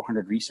approximately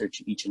 400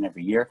 research each and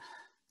every year,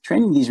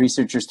 training these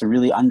researchers to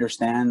really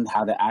understand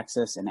how to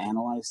access and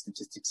analyze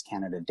Statistics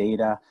Canada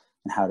data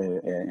and how to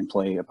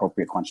employ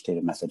appropriate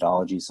quantitative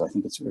methodologies. So I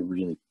think it's a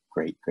really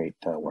great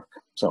work.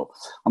 So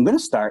I'm going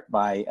to start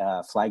by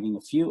flagging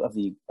a few of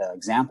the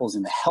examples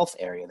in the health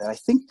area that I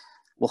think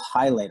will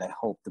highlight, I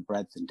hope, the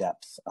breadth and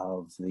depth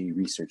of the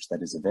research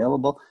that is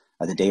available,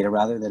 the data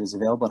rather that is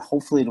available, and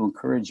hopefully it'll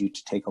encourage you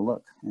to take a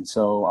look. And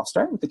so I'll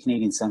start with the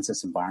Canadian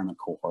Census Environment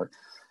Cohort.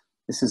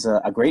 This is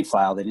a great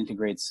file that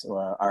integrates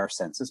our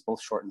census,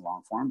 both short and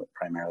long form, but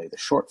primarily the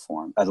short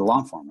form, the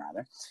long form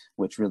rather,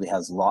 which really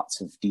has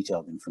lots of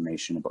detailed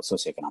information about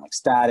socioeconomic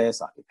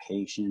status,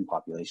 occupation,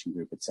 population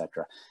group,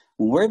 etc.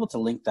 When we're able to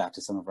link that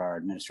to some of our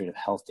administrative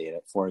health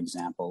data, for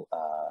example,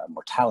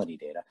 mortality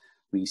data,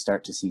 we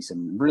start to see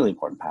some really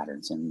important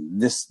patterns.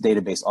 And this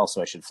database also,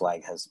 I should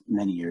flag, has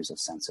many years of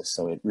census.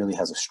 So it really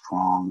has a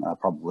strong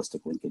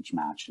probabilistic linkage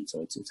match. And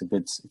so it's a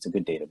good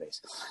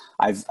database.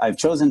 I've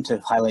chosen to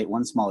highlight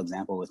one small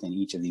example within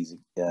each of these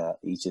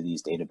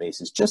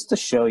databases, just to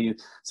show you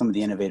some of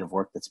the innovative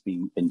work that's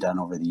been done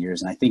over the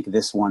years. And I think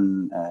this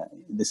one,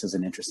 this is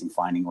an interesting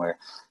finding where,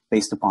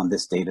 based upon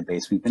this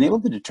database, we've been able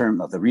to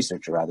determine, the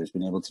researcher rather has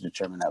been able to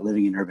determine that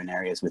living in urban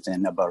areas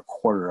within about a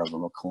quarter of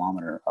a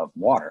kilometer of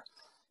water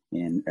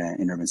in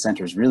urban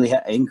centers really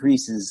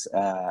increases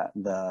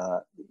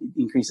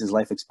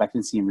life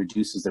expectancy and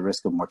reduces the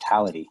risk of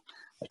mortality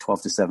by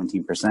 12 to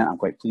 17%. I'm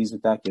quite pleased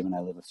with that, given I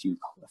live a few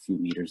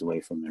meters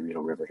away from the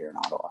Rideau River here in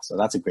Ottawa. So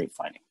that's a great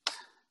finding.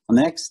 On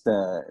the next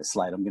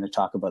slide, I'm going to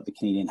talk about the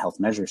Canadian Health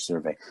Measures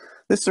Survey.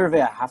 This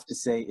survey, I have to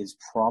say, is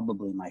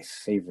probably my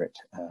favorite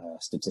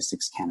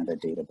Statistics Canada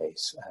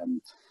database.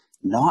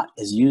 Not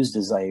as used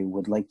as I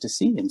would like to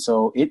see. And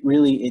so it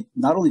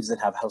not only does it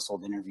have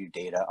household interview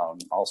data on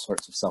all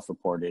sorts of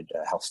self-reported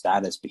health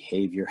status,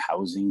 behavior,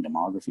 housing,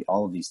 demography,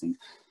 all of these things,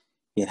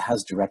 it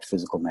has direct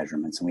physical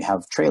measurements. And we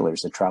have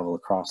trailers that travel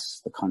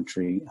across the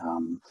country,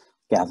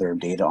 gather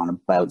data on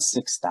about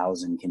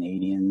 6,000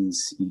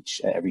 Canadians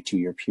every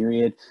 2-year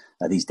period.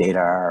 These data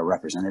are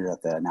represented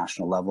at the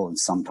national level and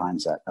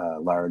sometimes at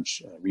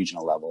large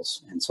regional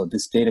levels. And so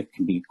this data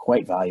can be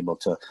quite valuable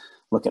to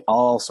look at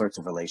all sorts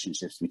of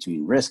relationships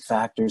between risk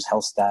factors,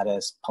 health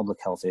status, public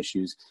health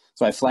issues.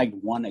 So I flagged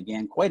one,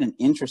 again, quite an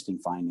interesting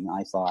finding,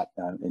 I thought,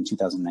 in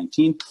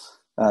 2019.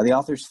 The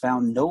authors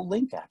found no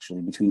link,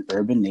 actually, between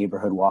urban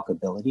neighborhood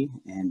walkability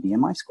and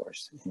BMI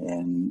scores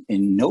in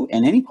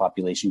any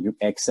population group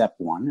except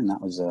one, and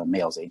that was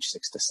males aged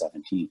 6 to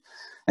 17.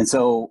 And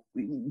so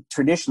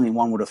traditionally,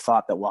 one would have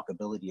thought that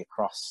walkability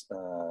across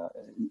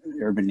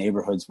urban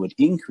neighborhoods would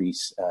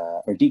increase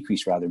or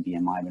decrease, rather,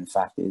 BMI, but in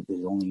fact, it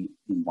is only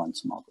in one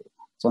small group.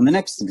 So in the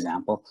next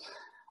example,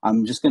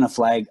 I'm just going to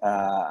flag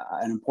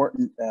an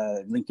important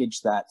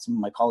linkage that some of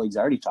my colleagues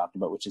already talked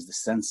about, which is the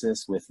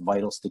census with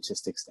vital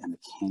statistics and the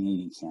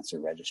Canadian Cancer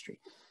Registry.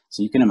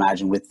 So you can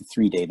imagine with the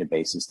 3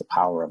 databases, the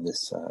power of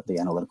this, the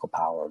analytical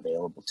power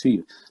available to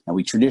you. Now,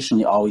 we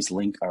traditionally always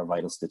link our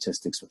vital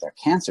statistics with our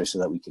cancer so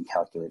that we can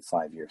calculate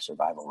 5-year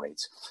survival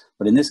rates.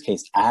 But in this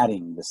case,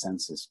 adding the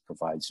census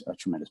provides a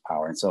tremendous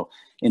power. And so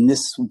in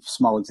this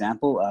small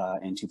example,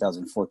 in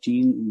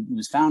 2014, it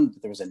was found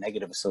that there was a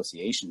negative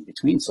association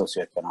between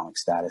socioeconomic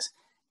status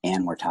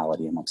and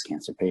mortality amongst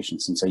cancer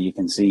patients. And so you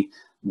can see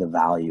the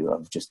value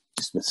of just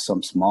with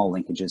some small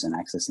linkages and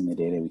accessing the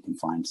data, we can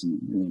find some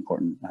really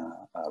important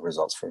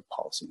results for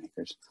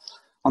policymakers.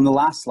 On the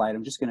last slide,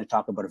 I'm just going to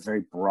talk about a very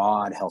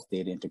broad health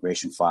data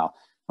integration file.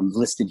 I'm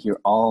listed here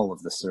all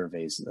of the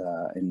surveys,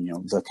 and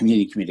the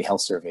community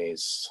health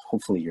surveys,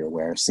 hopefully you're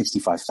aware,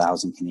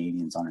 65,000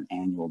 Canadians on an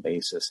annual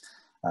basis,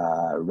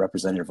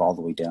 representative all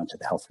the way down to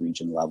the health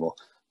region level.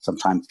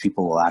 Sometimes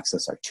people will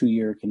access our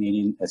 2-year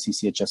Canadian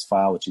CCHS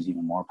file, which is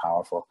even more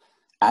powerful.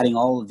 Adding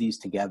all of these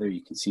together,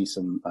 you can see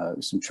some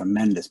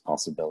tremendous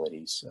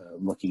possibilities,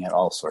 looking at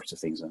all sorts of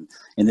things. And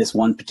in this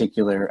one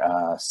particular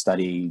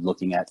study,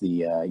 looking at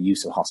the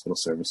use of hospital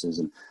services,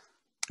 and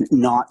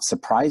not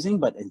surprising,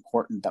 but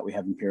important that we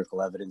have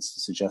empirical evidence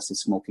to suggest that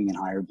smoking and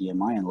higher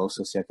BMI and low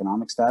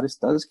socioeconomic status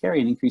does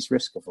carry an increased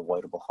risk of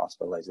avoidable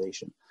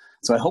hospitalization.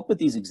 So I hope with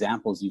these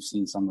examples, you've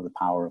seen some of the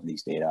power of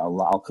these data.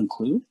 I'll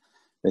conclude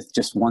with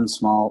just one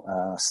small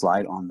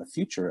slide on the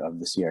future of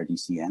the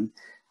CRDCN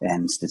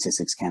and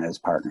Statistics Canada's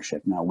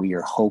partnership. Now, we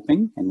are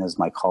hoping, and as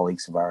my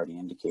colleagues have already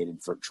indicated,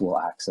 virtual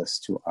access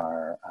to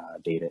our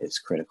data is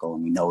critical,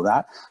 and we know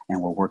that,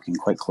 and we're working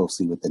quite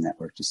closely with the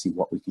network to see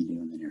what we can do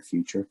in the near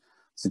future.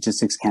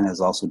 Statistics Canada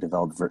has also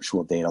developed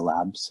virtual data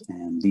labs,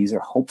 and these are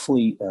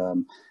hopefully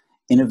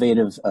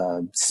innovative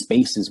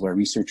spaces where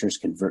researchers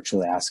can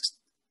virtually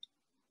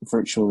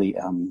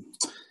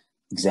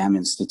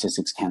examine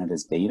Statistics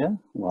Canada's data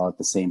while at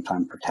the same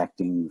time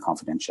protecting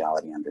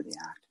confidentiality under the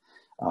Act.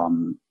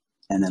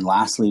 And then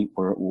lastly,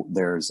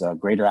 there's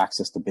greater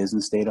access to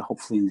business data,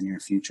 hopefully in the near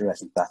future. I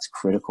think that's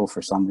critical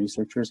for some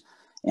researchers,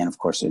 and of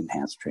course,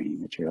 enhanced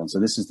training material. And so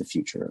this is the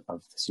future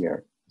of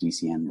the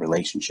CRDCN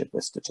relationship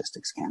with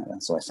Statistics Canada.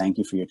 And so I thank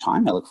you for your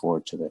time. I look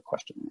forward to the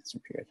question and answer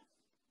period.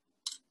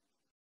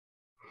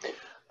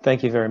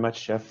 Thank you very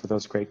much, Jeff, for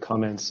those great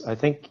comments. I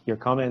think your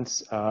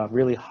comments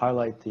really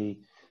highlight the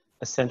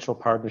essential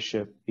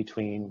partnership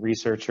between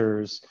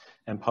researchers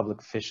and public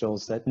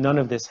officials, that none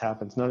of this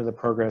happens, none of the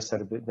progress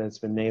that's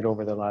been made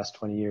over the last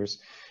 20 years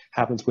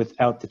happens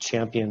without the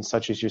champions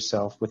such as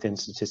yourself within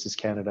Statistics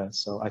Canada.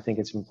 So I think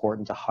it's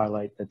important to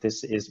highlight that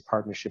this is a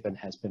partnership and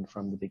has been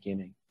from the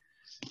beginning.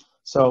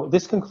 So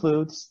this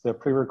concludes the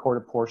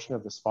pre-recorded portion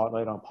of the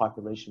Spotlight on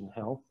Population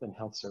Health and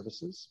Health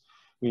Services.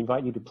 We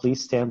invite you to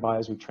please stand by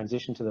as we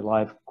transition to the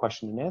live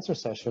question and answer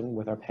session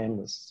with our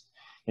panelists.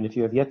 And if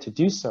you have yet to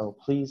do so,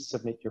 please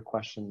submit your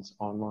questions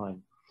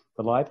online.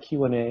 The live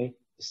Q&A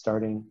is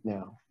starting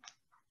now.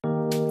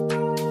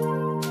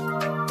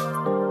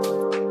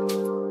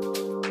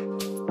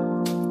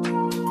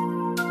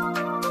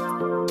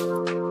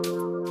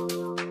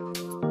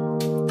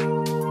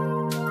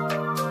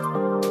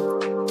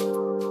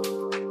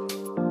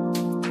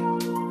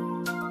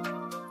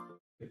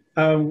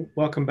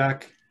 Welcome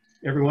back,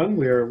 everyone.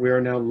 We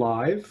are now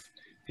live,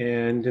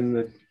 and in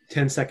the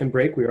 10-second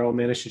break, we all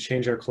managed to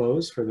change our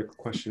clothes for the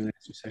question and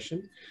answer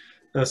session.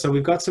 So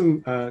we've got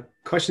some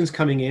questions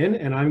coming in,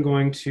 and I'm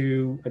going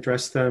to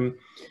address them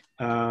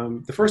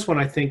The first one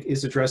I think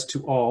is addressed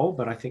to all,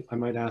 but I think I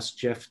might ask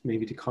Jeff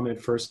maybe to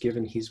comment first,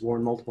 given he's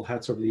worn multiple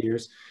hats over the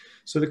years.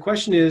 So the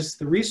question is,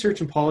 the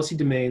research and policy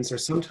domains are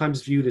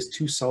sometimes viewed as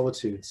two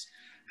solitudes.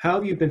 How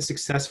have you been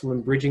successful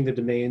in bridging the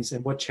domains,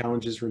 and what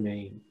challenges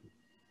remain?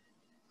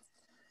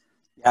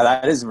 Yeah,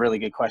 that is a really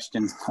good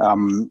question.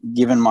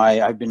 Given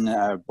I've been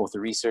both a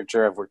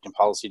researcher, I've worked in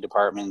policy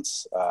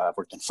departments, I've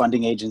worked in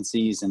funding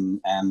agencies and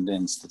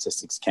in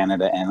Statistics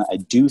Canada, and I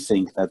do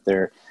think that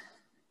there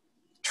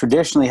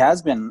traditionally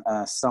has been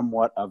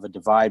somewhat of a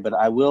divide, but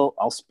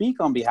I'll speak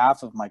on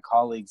behalf of my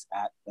colleagues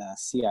at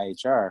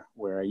CIHR,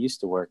 where I used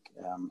to work.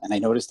 And I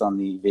noticed on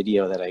the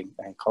video that I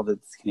called it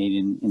the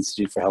Canadian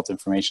Institute for Health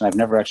Information. I've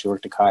never actually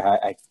worked at CAI.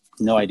 I have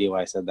no idea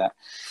why I said that.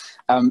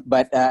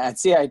 But at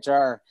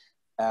CIHR,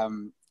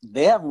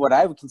 they have what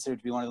I would consider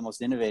to be one of the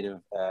most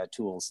innovative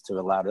tools to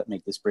allow to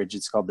make this bridge.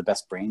 It's called the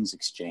Best Brains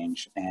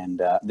Exchange.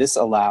 And this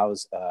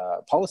allows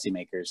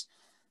policymakers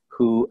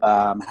who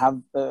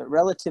have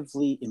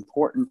relatively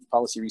important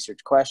policy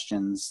research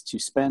questions to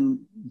spend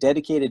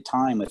dedicated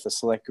time with a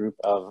select group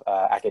of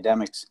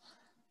academics,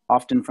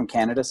 often from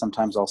Canada,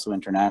 sometimes also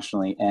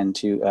internationally, and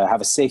to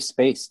have a safe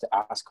space to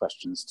ask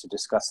questions, to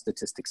discuss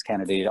Statistics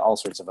Canada data, all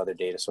sorts of other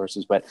data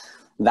sources. But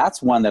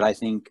that's one that I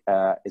think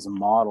is a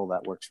model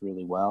that works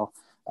really well.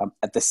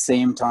 At the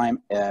same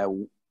time,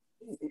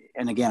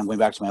 and again, going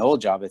back to my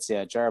old job at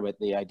CIHR, but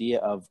the idea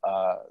of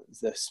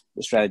the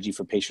strategy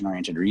for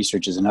patient-oriented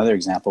research is another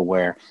example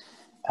where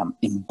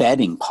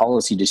embedding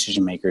policy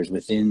decision makers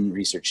within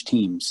research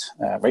teams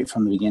right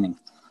from the beginning,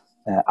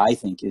 I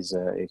think is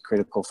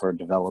critical for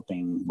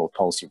developing both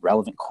policy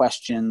relevant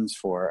questions,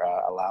 for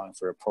allowing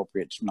for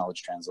appropriate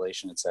knowledge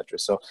translation, et cetera.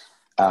 So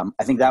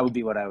I think that would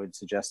be what I would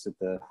suggest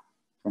for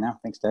now.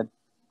 Thanks, Ted.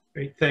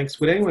 Great, thanks.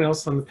 Would anyone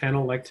else on the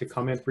panel like to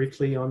comment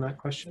briefly on that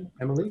question?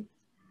 Emily?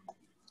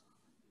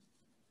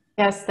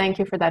 Yes, thank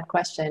you for that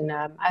question.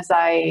 As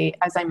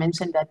I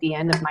mentioned at the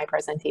end of my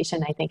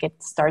presentation, I think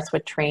it starts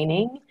with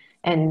training.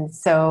 And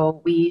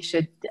so we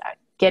should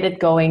get it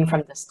going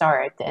from the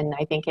start. And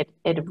I think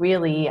it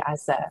really,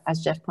 as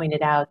Jeff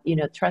pointed out,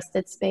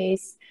 trusted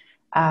space,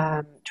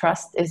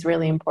 trust is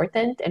really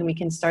important. And we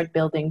can start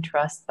building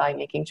trust by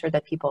making sure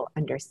that people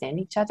understand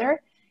each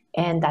other.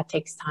 And that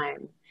takes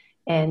time.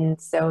 And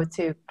so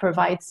to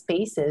provide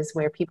spaces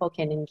where people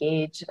can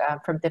engage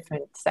from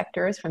different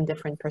sectors, from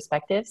different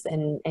perspectives,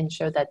 and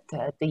ensure that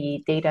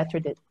the data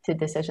to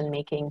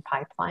decision-making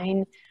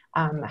pipeline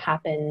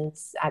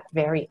happens at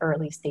very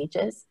early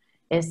stages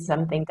is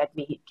something that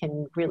we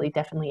can really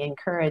definitely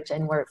encourage.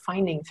 And we're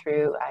finding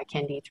through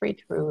CAND3,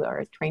 through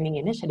our training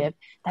initiative,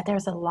 that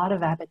there's a lot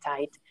of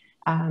appetite,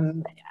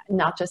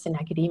 not just in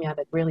academia,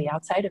 but really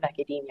outside of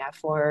academia,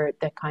 for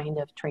the kind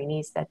of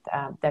trainees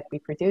that we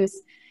produce,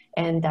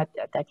 and that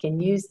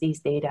can use these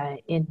data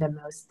in the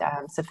most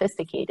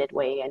sophisticated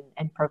way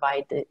and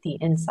provide the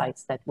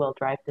insights that will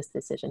drive this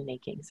decision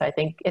making. So I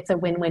think it's a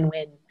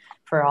win-win-win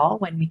for all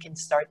when we can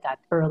start that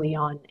early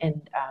on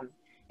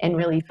and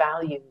really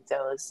value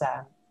those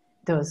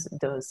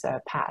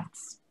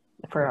paths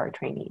for our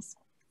trainees.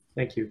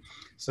 Thank you.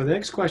 So the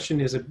next question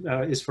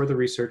is for the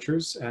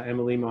researchers,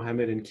 Emily,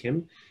 Mohammed, and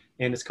Kim,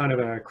 and it's kind of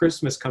a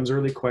Christmas comes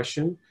early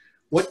question.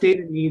 What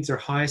data needs are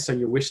highest on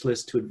your wish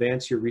list to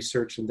advance your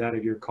research and that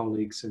of your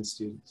colleagues and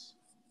students?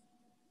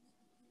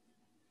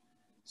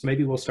 So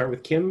maybe we'll start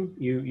with Kim.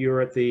 You're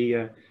at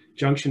the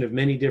junction of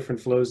many different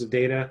flows of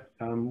data.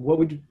 What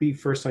would be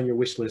first on your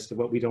wish list of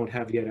what we don't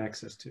have yet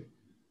access to?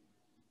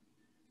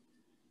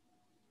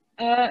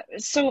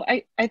 So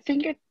I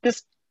think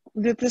this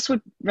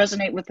would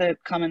resonate with the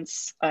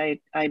comments I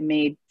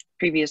made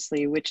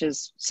previously, which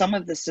is some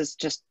of this is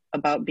just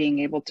about being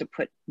able to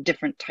put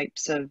different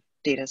types of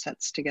data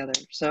sets together.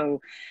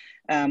 So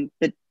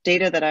the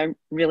data that I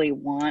really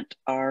want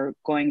are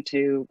going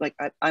to,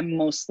 I'm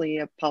mostly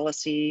a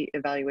policy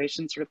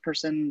evaluation sort of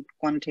person,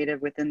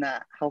 quantitative within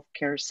the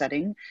healthcare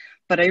setting,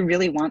 but I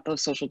really want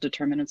those social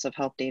determinants of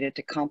health data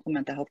to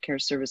complement the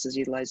healthcare services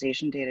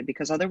utilization data,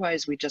 because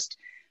otherwise we just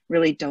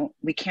really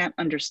we can't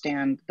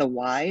understand the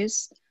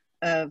whys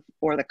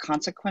or the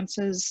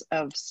consequences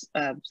of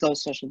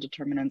those social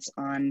determinants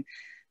on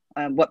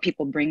what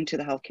people bring to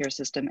the healthcare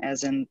system,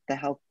 as in the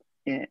health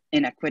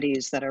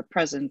inequities that are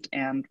present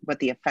and what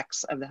the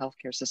effects of the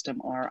healthcare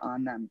system are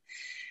on them.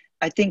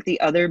 I think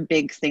the other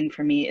big thing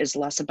for me is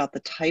less about the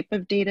type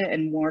of data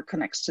and more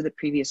connects to the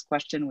previous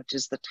question, which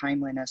is the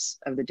timeliness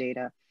of the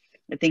data.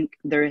 I think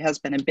there has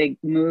been a big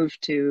move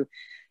to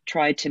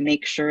try to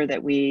make sure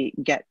that we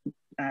get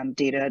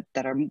data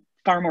that are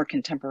far more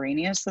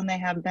contemporaneous than they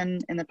have been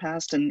in the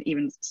past. And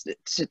even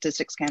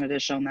Statistics Canada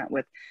has shown that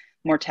with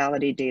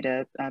mortality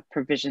data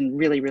provision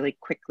really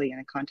quickly in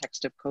the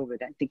context of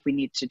COVID. I think we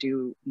need to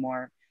do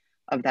more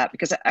of that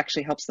because it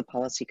actually helps the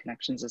policy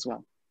connections as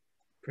well.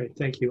 Great,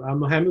 thank you.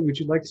 Mohammed, would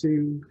you like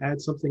to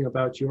add something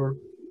about your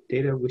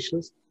data wish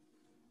list?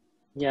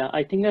 Yeah,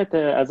 I think that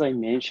as I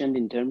mentioned,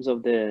 in terms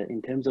of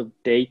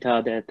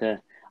data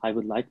that I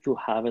would like to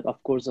have it.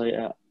 Of course,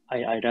 I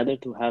rather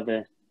to have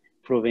a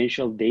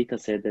provincial data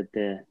set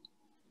that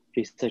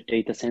research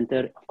data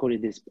center. Of course,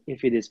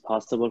 if it is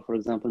possible, for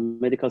example,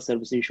 medical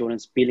service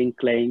insurance, billing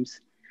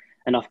claims.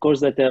 And of course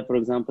that, for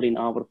example, in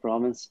our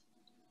province,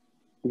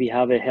 we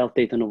have a Health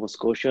Data Nova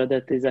Scotia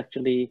that is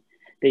actually,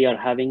 they are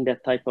having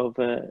that type of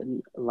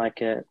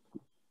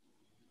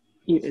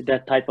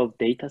that type of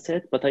data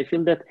set. But I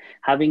feel that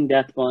having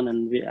that one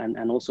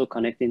and also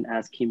connecting,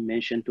 as Kim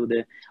mentioned, to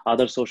the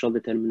other social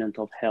determinant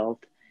of health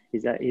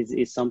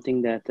is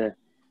something that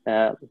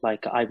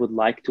like I would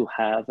like to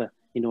have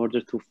in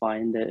order to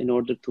find, in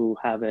order to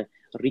have a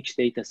rich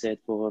data set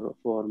for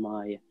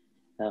my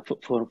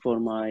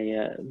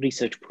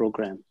research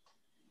program.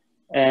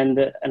 And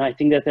I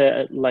think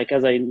that like,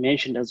 as I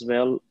mentioned as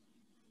well,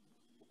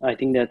 I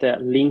think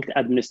that linked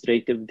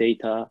administrative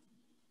data,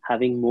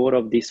 having more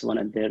of this one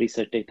at the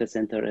research data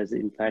center, as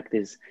in fact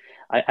is,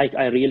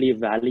 I really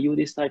value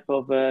this type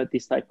of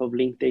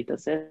linked data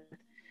set.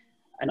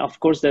 And of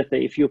course that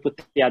if you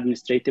put the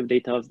administrative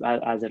data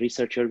as a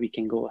researcher, we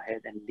can go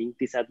ahead and link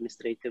this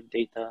administrative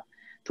data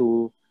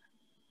to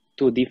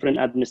different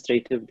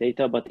administrative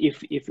data. But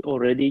if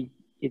already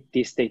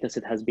this data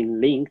set has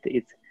been linked,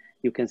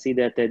 you can see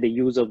that the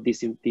use of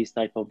this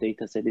type of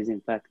data set is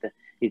in fact,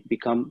 it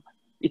become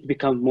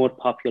more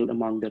popular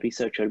among the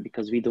researcher,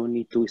 because we don't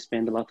need to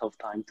spend a lot of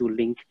time to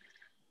link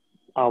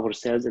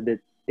ourselves at the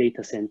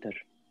data center.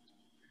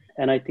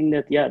 And I think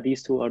that, yeah,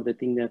 these two are the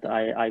things that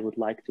I would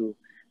like to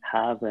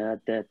have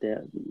at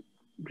the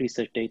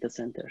research data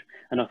center.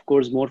 And of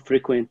course, more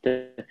frequent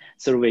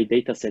survey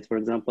data sets. For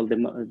example,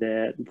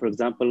 for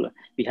example,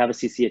 we have a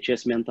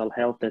CCHS mental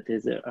health that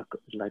is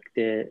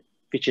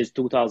which is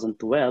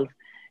 2012.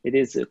 It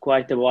is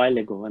quite a while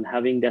ago, and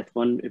having that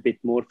one a bit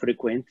more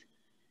frequent,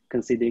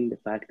 considering the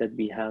fact that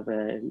we have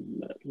a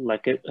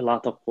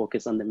lot of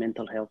focus on the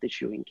mental health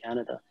issue in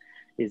Canada,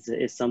 is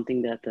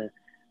something that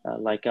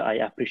like I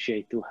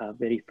appreciate to have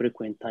very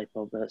frequent type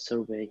of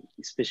survey,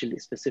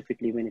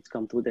 specifically when it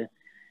comes to the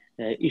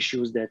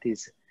issues that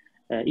is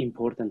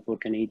important for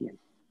Canadians.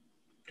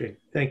 Great,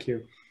 thank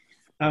you.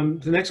 The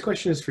next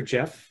question is for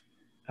Jeff.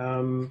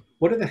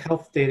 What are the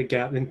health data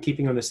gaps, and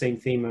keeping on the same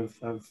theme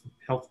of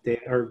health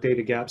data or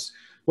data gaps,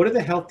 what are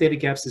the health data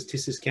gaps that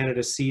Statistics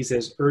Canada sees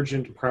as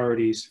urgent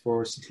priorities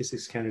for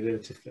Statistics Canada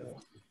to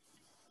fill?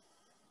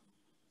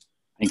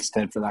 Thanks,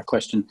 Ted, for that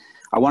question.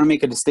 I want to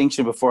make a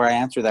distinction before I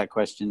answer that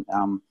question.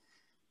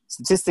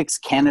 Statistics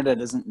Canada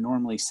doesn't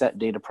normally set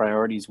data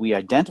priorities. We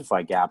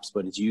identify gaps,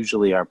 but it's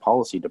usually our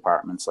policy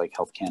departments like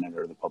Health Canada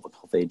or the Public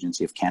Health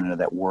Agency of Canada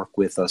that work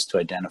with us to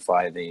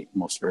identify the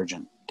most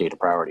urgent data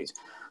priorities.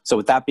 So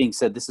with that being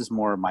said, this is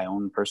more my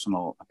own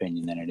personal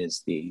opinion than it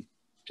is the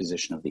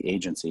position of the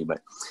agency,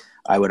 but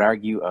I would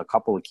argue a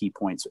couple of key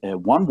points.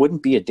 One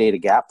wouldn't be a data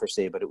gap per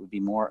se, but it would be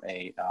more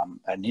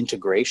an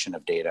integration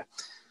of data.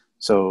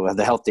 So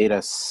the health data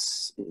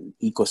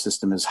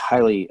ecosystem is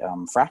highly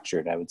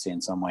fractured, I would say,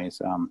 in some ways.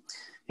 You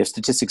have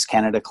Statistics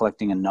Canada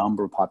collecting a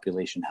number of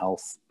population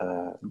health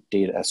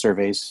data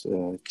surveys,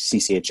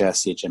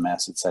 CCHS,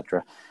 CHMS,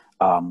 etc.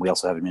 We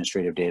also have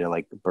administrative data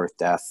like birth,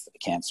 death,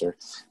 cancer.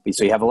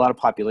 So you have a lot of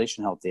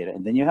population health data,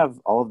 and then you have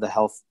all of the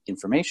health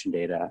information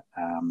data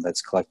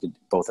that's collected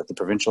both at the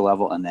provincial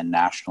level and then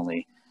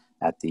nationally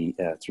at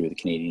through the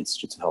Canadian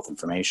Institutes of Health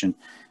Information.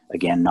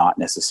 Again, not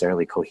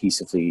necessarily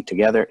cohesively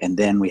together. And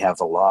then we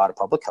have a lot of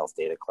public health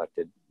data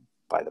collected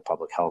by the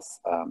Public Health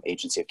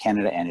Agency of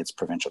Canada and its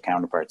provincial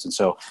counterparts. And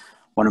so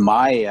one of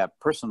my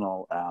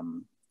personal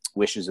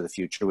wishes of the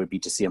future would be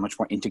to see a much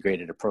more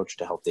integrated approach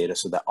to health data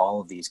so that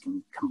all of these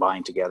can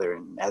combine together.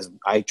 And as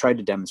I tried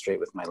to demonstrate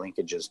with my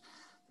linkages,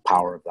 the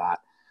power of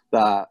that.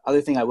 The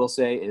other thing I will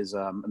say is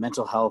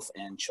mental health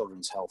and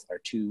children's health are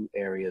two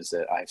areas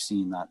that I've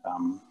seen that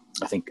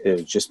I think it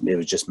was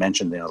just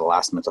mentioned, the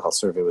last mental health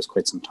survey was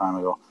quite some time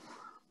ago.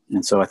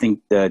 And so I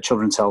think the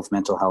children's health,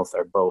 mental health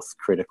are both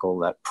critical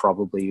that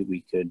probably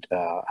we could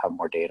have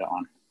more data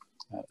on.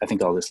 I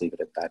think I'll just leave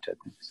it at that, Ted.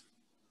 Thanks.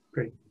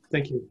 Great,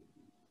 thank you.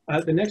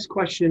 The next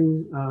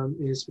question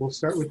is, we'll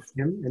start with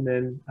Kim, and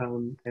then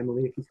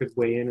Emily, if you could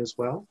weigh in as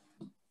well.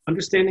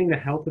 Understanding the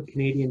health of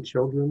Canadian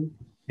children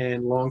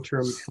and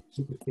long-term health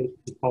implications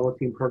of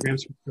policy and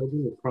programs for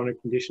children with chronic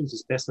conditions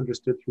is best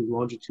understood through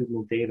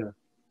longitudinal data.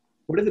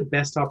 What are the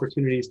best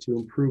opportunities to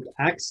improve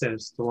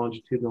access to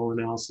longitudinal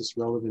analysis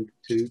relevant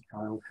to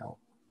child health?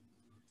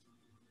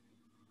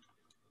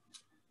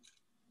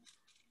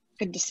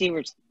 Good to see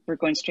we're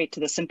going straight to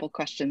the simple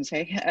questions,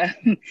 hey?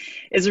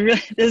 This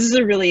is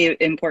a really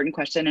important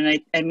question, and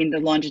I mean the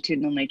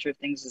longitudinal nature of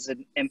things is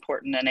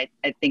important, and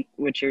I think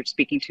what you're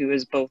speaking to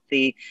is both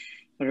the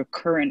sort of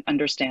current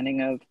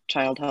understanding of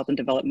child health and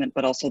development,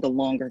 but also the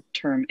longer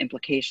term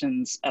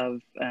implications of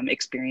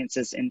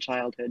experiences in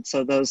childhood.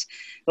 So those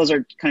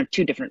are kind of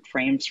two different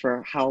frames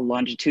for how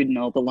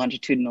longitudinal the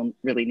longitudinal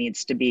really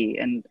needs to be,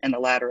 and the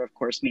latter, of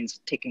course,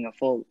 means taking a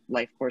full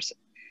life course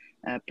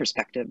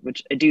perspective,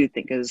 which I do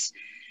think is,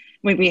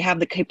 we have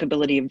the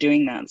capability of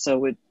doing that,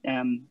 so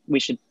we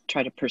should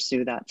try to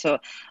pursue that. So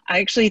I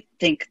actually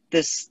think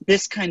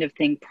this kind of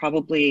thing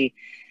probably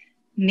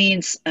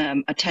needs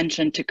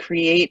attention to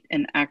create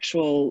an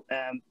actual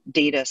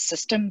data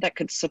system that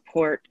could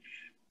support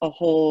a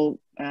whole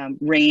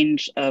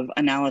range of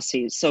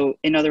analyses. So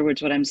in other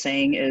words, what I'm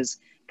saying is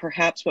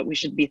perhaps what we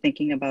should be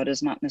thinking about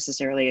is not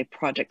necessarily a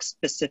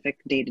project-specific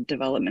data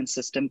development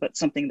system, but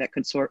something that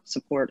could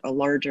support a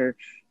larger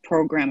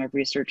program of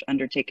research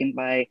undertaken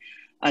by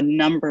a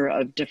number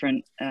of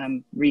different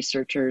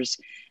researchers,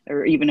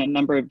 or even a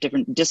number of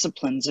different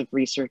disciplines of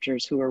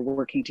researchers who are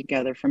working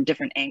together from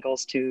different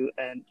angles to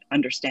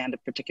understand a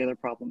particular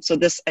problem. So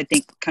this, I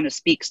think, kind of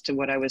speaks to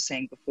what I was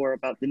saying before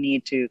about the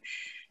need to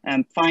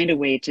find a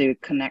way to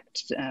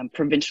connect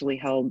provincially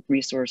held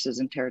resources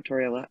and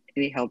territorially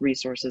held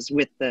resources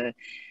with the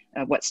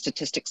what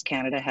Statistics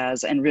Canada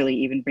has, and really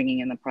even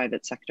bringing in the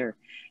private sector.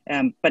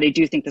 But I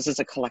do think this is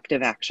a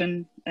collective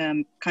action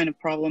kind of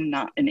problem,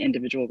 not an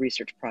individual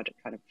research project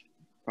kind of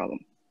problem.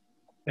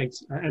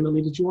 Thanks.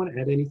 Emily, did you want to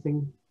add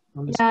anything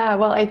on this? Yeah,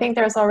 well, I think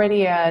there's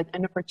already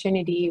an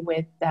opportunity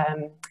with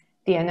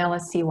the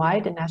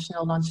NLSCY, the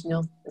National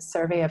Longitudinal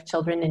Survey of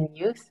Children and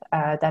Youth,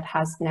 that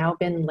has now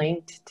been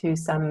linked to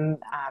some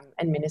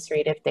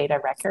administrative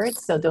data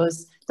records. So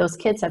those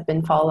kids have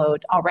been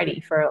followed already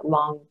for a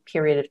long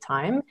period of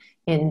time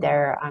in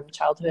their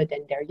childhood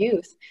and their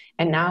youth.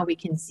 And now we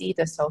can see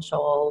the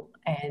social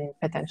and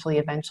potentially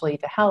eventually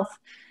the health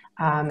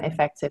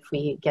effects if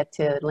we get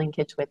to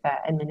linkage with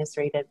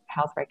administrative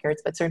health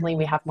records. But certainly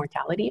we have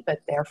mortality,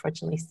 but they're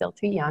fortunately still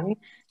too young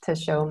to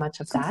show much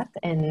of that.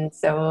 And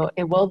so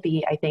it will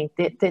be, I think,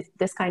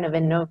 this kind of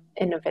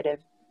innovative,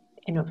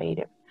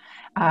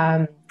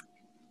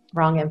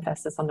 wrong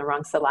emphasis on the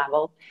wrong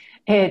syllable.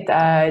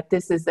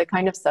 This is the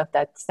kind of stuff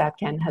that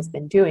StatCan has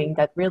been doing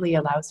that really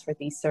allows for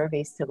these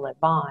surveys to live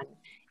on.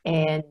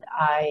 And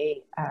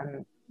I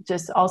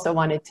just also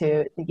wanted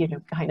to,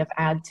 kind of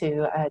add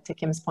to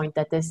Kim's point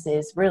that this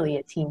is really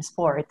a team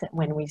sport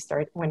when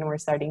we're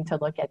starting to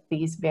look at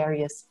these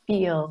various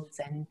fields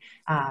and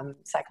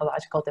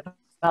psychological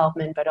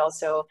development, but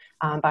also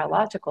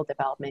biological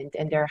development.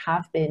 And there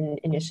have been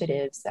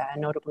initiatives,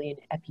 notably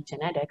in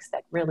epigenetics,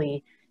 that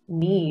really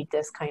need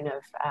this kind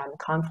of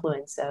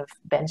confluence of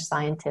bench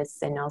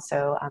scientists and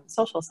also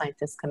social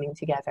scientists coming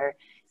together.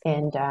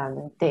 And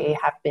they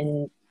have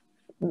been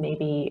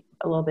maybe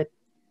a little bit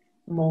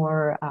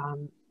more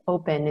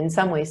open in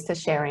some ways to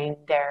sharing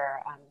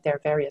their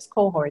various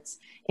cohorts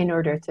in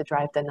order to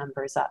drive the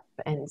numbers up.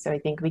 And so I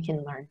think we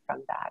can learn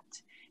from that.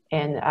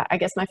 And I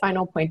guess my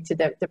final point to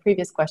the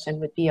previous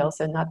question would be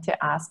also not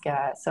to ask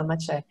so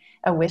much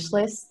a wish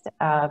list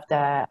of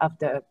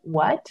the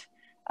what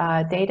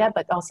data,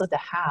 but also the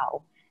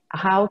how.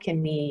 How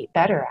can we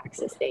better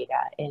access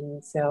data?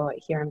 And so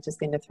here I'm just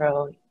going to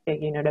throw,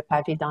 the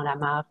pavé dans la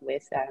mare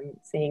with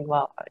saying,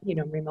 well,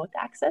 remote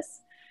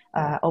access.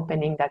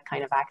 Opening that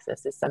kind of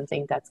access is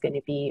something that's going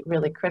to be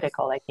really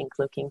critical, I think,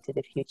 looking to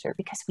the future,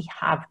 because we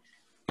have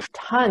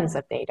tons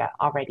of data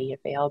already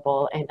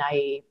available, and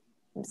I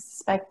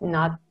suspect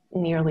not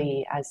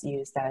nearly as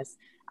used as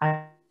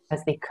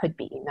they could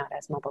be, not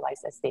as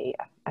mobilized as they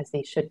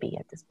should be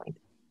at this point.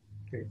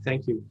 Okay,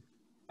 thank you.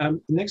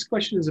 The next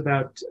question is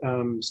about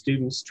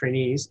students,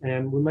 trainees,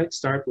 and we might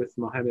start with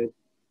Mohammed.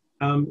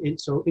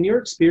 So in your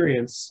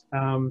experience,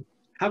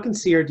 how can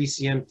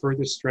CRDCN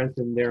further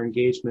strengthen their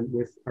engagement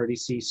with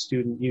RDC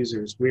student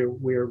users?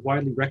 We're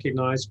widely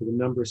recognized for the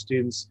number of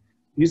students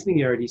using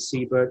the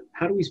RDC, but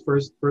how do we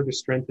further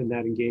strengthen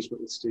that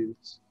engagement with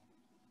students?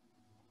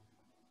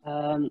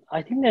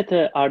 I think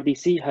that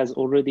RDC has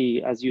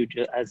already, as you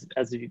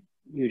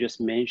just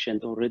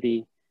mentioned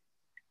already,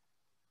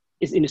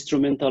 is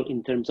instrumental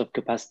in terms of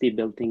capacity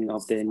building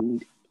of the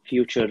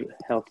future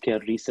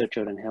healthcare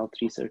researcher and health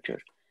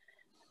researcher.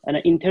 And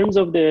in terms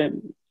of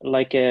the,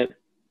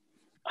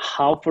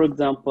 how, for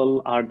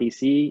example,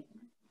 RDC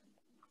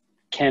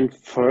can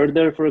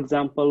further, for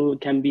example,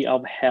 can be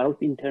of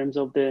help in terms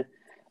of the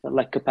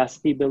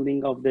capacity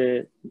building of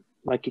the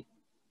a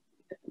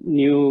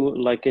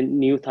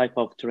new type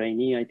of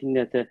trainee. I think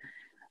that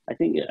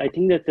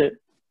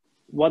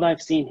what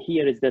I've seen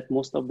here is that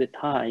most of the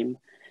time,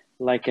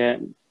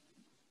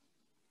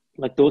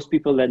 those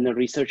people and the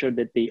researcher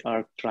that they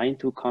are trying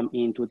to come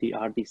into the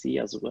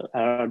RDC as well,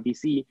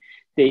 RDC,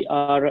 they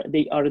are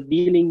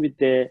dealing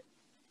with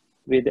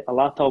a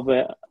lot of,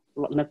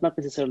 not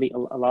necessarily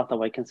a lot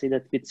of, I can say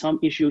that with some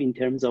issue in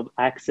terms of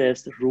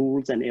access,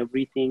 rules and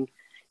everything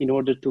in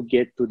order to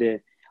get to the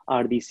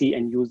RDC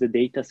and use the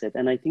data set.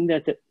 And I think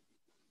that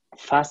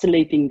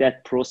facilitating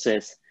that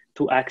process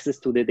to access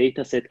to the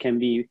data set can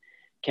be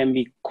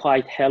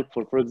quite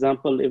helpful. For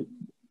example,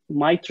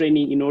 my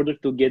training, in order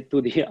to get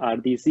to the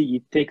RDC,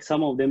 it takes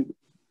some of them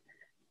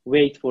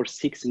wait for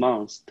 6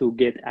 months to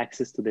get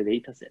access to the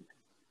data set.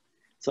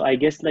 So I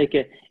guess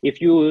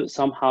if you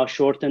somehow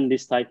shorten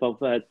this type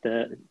of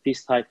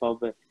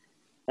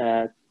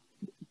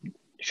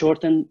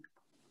shorten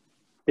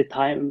the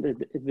time,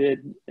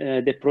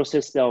 the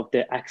process of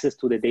the access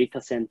to the data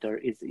center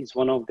is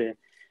one of the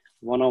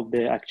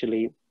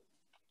actually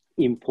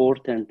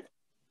important,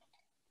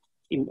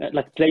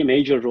 play a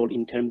major role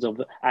in terms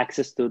of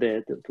access to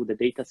the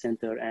data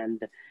center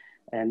and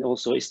and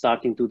also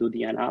starting to do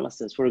the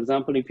analysis. For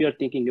example, if you're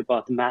thinking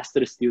about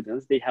master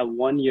students, they have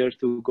 1 year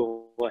to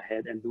go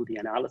ahead and do the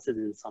analysis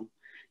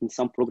in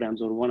some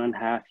programs, or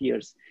 1.5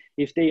 years.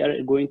 If they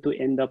are going to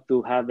end up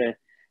to have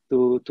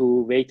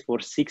to wait for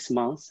 6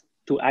 months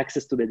to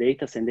access to the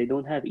data, and they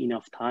don't have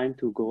enough time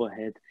to go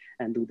ahead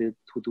and do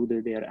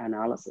their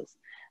analysis.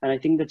 And I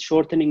think that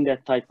shortening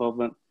that type of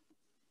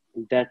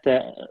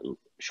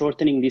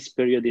shortening this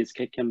period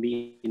can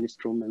be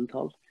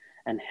instrumental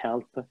and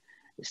help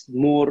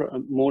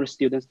more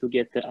students to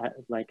get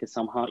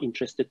somehow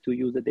interested to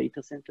use the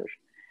data center.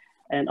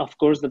 And of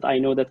course, that I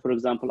know that, for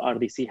example,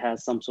 RDC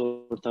has some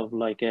sort of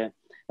like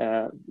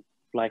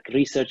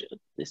research,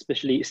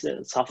 especially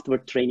software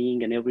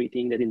training and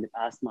everything, that in the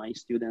past my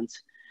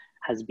students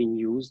has been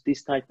used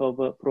this type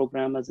of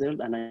program as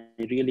well. And I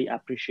really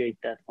appreciate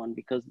that one,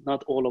 because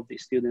not all of the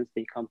students,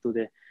 they come to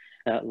the,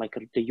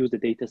 they use the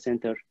data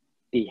center.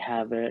 They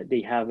have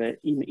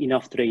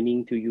enough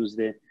training to use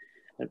the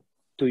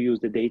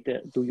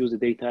data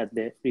at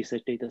the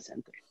research data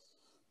center.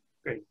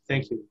 Great,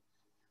 thank you.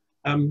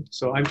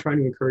 So I'm trying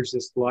to encourage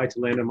this slide to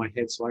land on my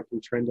head so I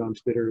can trend on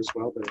Twitter as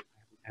well, but I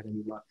haven't had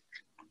any luck.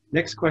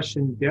 Next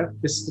question, yeah,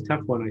 this is a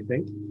tough one, I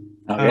think.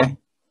 Okay.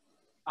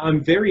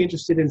 I'm very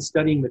interested in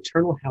studying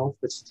maternal health,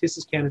 but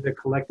Statistics Canada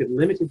collected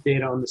limited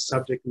data on the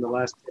subject in the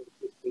last 10 to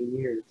 15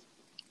 years.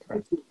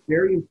 It's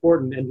very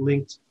important and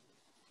linked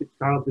to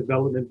child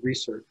development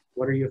research.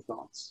 What are your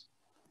thoughts?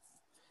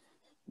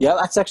 Yeah,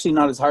 that's actually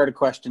not as hard a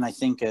question, I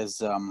think,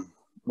 as,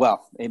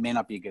 well, it may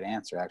not be a good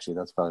answer, actually.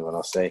 That's probably what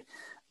I'll say.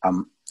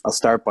 I'll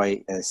start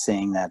by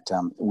saying that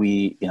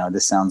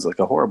this sounds like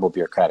a horrible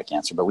bureaucratic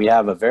answer, but we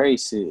have a very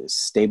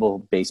stable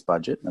base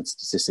budget that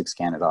Statistics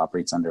Canada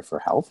operates under for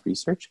health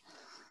research,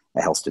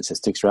 health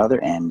statistics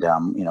rather, and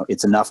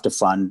it's enough to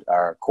fund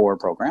our core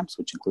programs,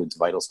 which includes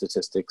vital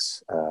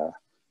statistics,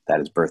 that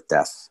is birth,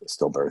 death,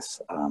 stillbirth,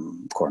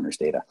 coroner's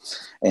data.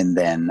 And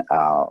then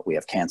we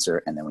have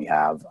cancer, and then we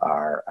have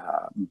our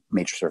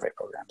major survey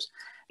programs.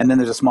 And then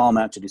there's a small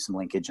amount to do some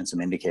linkage and some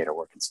indicator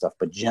work and stuff.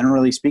 But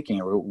generally speaking,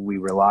 we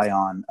rely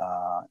on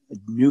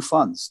new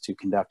funds to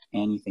conduct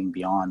anything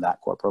beyond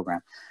that core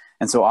program.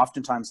 And so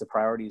oftentimes the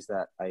priorities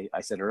that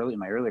I said earlier in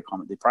my earlier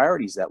comment, the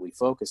priorities that we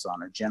focus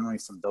on are generally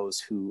from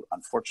those who,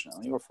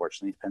 unfortunately or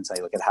fortunately, depends how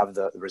you look at, have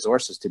the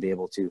resources to be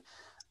able to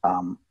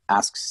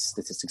ask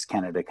Statistics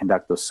Canada to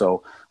conduct those.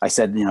 So I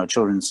said,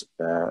 children's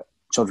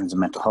and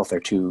mental health are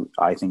two,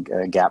 I think,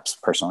 gaps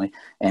personally.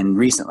 And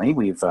recently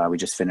we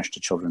just finished a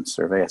children's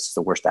survey. It's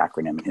the worst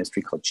acronym in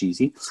history, called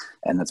CHEESY,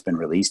 and that's been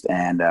released.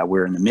 And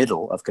we're in the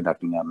middle of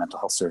conducting a mental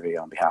health survey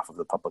on behalf of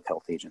the Public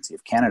Health Agency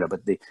of Canada.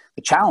 But the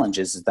challenge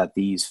is that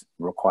these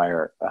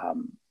require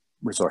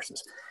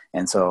resources.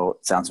 And so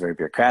it sounds very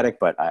bureaucratic,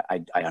 but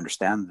I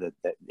understand that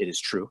it is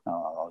true.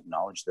 I'll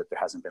acknowledge that there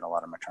hasn't been a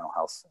lot of maternal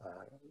health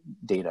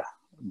data,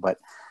 but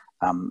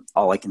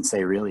all I can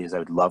say really is I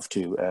would love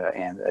to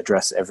and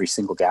address every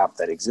single gap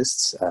that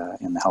exists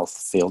in the health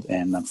field.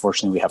 And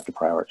unfortunately, we have to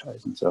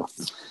prioritize. And so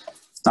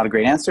it's not a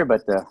great answer,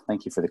 but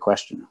thank you for the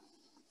question.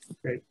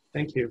 Great,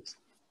 thank you.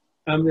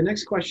 The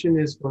next question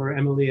is for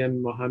Emily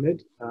and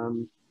Mohammed.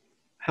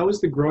 How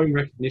is the growing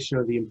recognition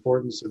of the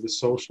importance of the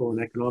social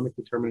and economic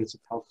determinants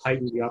of health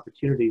heighten the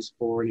opportunities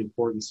for an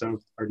importance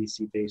of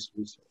RDC-based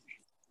research?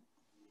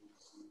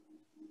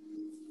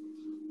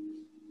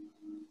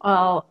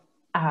 Well,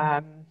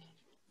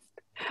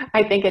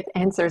 I think it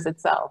answers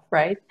itself,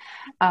 right?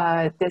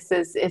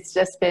 It's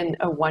just been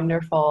a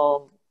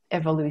wonderful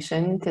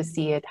evolution to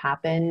see it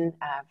happen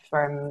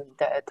from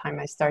the time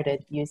I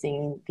started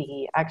using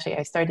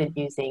I started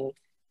using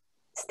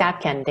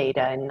StatCan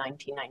data in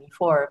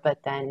 1994,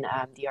 but then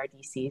the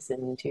RDCs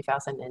in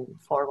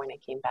 2004 when I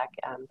came back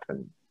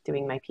from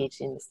doing my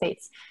PhD in the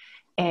States.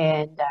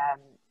 And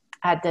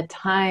at the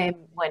time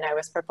when I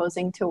was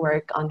proposing to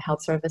work on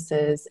health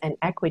services and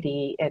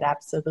equity, it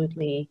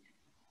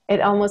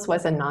almost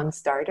was a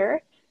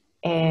non-starter.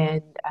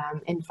 And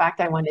in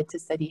fact, I wanted to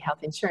study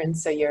health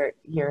insurance. So your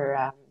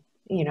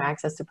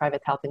access to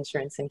private health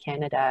insurance in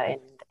Canada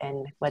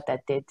and what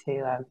that did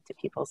to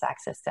people's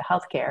access to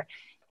healthcare.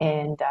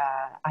 And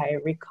I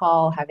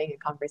recall having a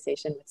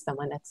conversation with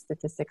someone at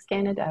Statistics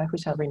Canada, who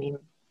shall remain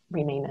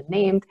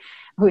unnamed,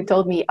 who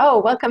told me, "Oh,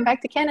 welcome back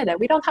to Canada.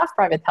 We don't have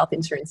private health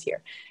insurance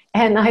here."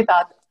 And I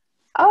thought,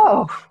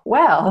 oh,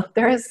 well,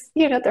 there's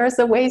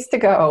a ways to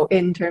go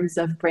in terms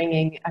of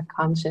bringing a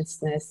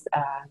consciousness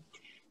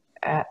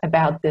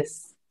about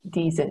these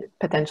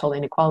potential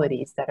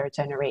inequalities that are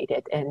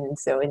generated. And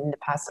so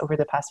over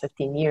the past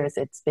 15 years,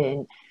 it's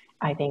been,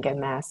 I think,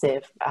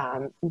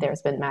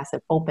 there's been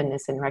massive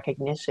openness and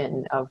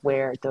recognition of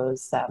where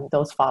those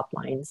fault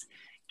lines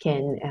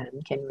can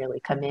really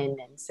come in.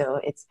 And so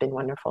it's been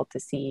wonderful to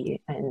see,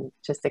 and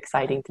just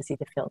exciting to see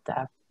the field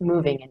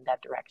moving in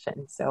that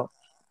direction. So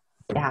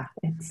yeah,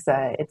 it's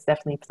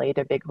definitely played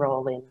a big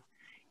role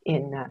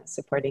in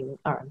supporting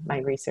my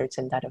research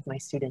and that of my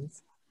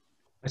students.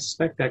 I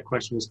suspect that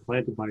question was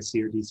planted by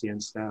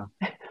CRDCN staff.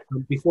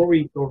 Before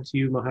we go over to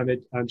you,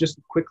 Mohammed,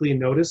 just quickly a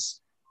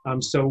notice.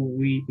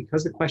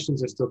 Because the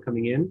questions are still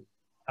coming in,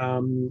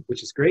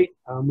 which is great.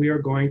 We are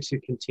going to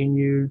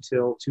continue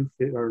till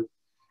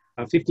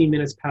 15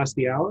 minutes past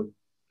the hour.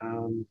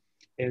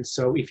 And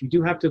so if you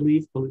do have to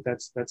leave,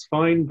 that's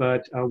fine,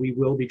 but we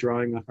will be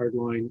drawing a hard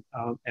line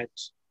at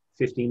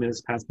 15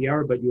 minutes past the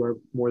hour, but you are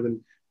more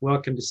than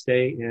welcome to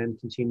stay and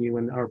continue,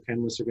 and our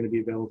panelists are going to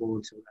be available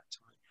until that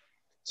time.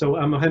 So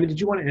Mohammed, did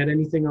you want to add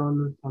anything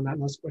on that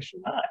last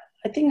question?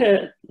 I think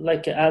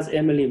like as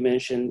Emily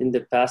mentioned in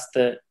the past,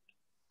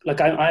 like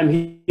I'm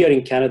here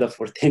in Canada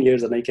for 10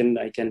 years, and I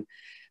can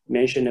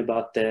mention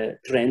about the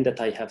trend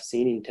that I have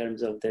seen in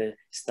terms of the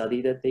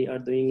study that they are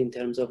doing in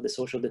terms of the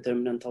social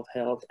determinant of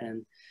health,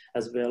 and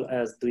as well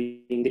as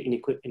doing the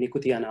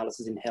inequity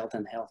analysis in health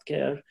and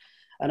healthcare.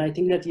 And I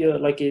think that you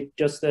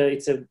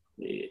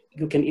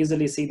can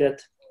easily see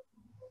that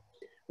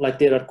like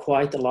there are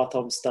quite a lot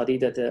of study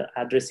that are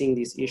addressing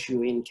this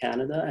issue in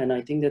Canada. And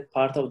I think that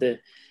part of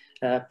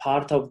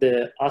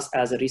us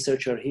as a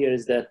researcher here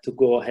is that to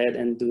go ahead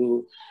and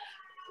do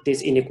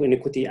this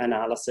inequity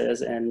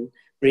analysis and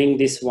bring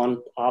this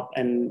one up.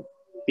 And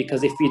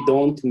because if we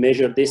don't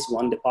measure this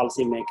one, the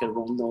policymaker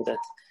won't know that,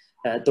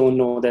 don't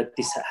know that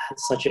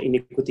such an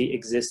inequity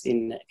exists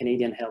in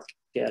Canadian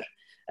healthcare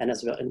and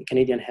as well in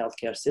Canadian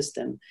healthcare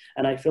system.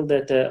 And I feel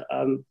that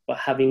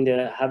having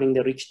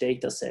the rich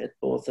data set,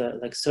 both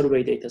like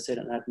survey data set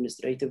and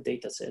administrative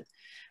data set,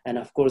 and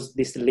of course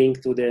this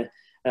link to the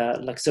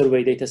like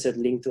survey data set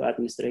linked to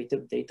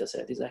administrative data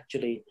set is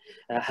actually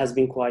has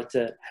been quite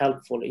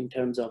helpful in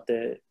terms of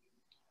the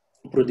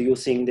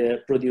producing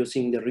the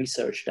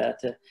research that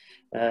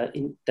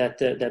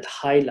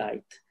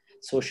highlight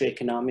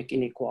socioeconomic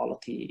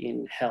inequality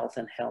in health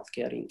and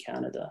healthcare in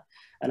Canada.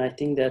 And I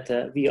think that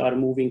we are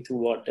moving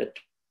toward that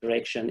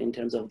direction in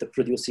terms of the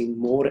producing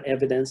more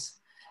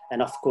evidence.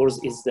 And of course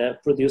is the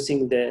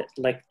producing the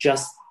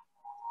just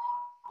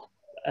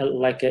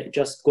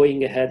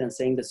going ahead and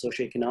saying the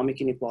socioeconomic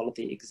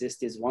inequality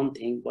exists is one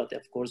thing, but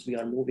of course we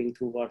are moving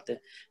toward the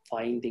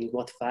finding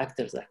what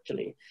factors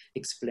actually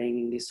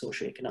explaining this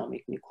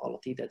socioeconomic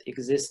inequality that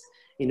exists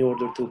in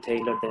order to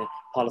tailor the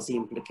policy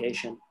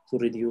implication to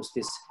reduce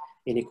this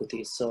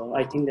inequity. So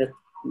I think that,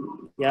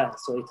 yeah,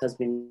 so it has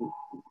been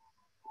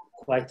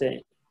quite a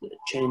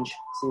change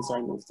since I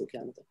moved to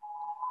Canada.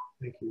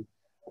 Thank you.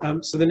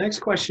 So the next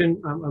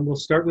question, and we'll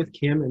start with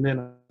Kim, and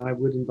then I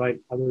would invite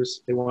others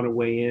if they want to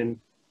weigh in.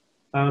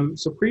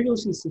 So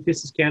previously,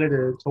 Statistics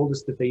Canada told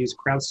us that they use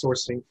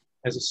crowdsourcing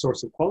as a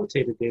source of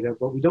qualitative data,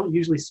 but we don't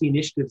usually see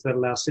initiatives that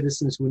allow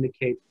citizens to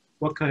indicate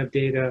what kind of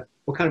data,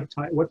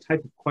 what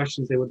type of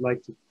questions they would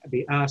like to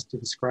be asked to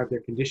describe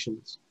their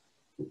conditions.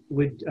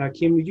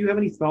 Kim, would you have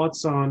any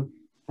thoughts on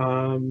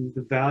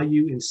the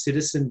value in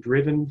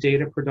citizen-driven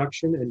data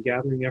production and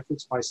gathering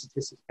efforts by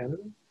Statistics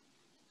Canada?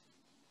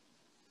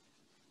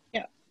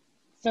 Yeah.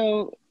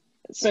 So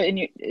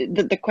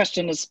the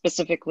question is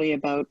specifically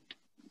about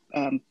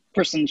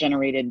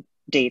person-generated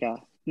data,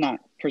 not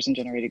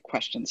person-generated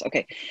questions.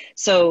 Okay.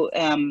 So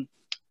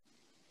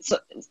so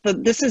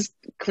this is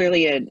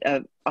clearly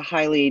a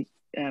highly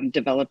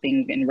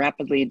developing and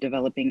rapidly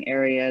developing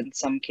area. In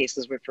some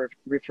cases,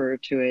 refer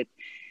to it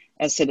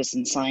as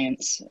citizen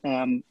science,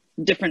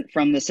 different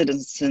from the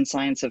citizen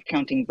science of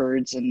counting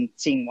birds and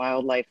seeing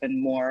wildlife, and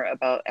more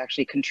about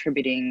actually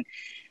contributing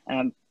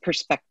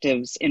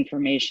perspectives,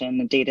 information,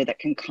 the data that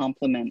can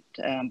complement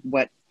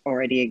what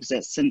already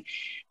exists. And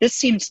this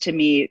seems to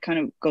me kind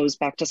of goes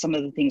back to some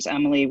of the things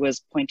Emily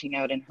was pointing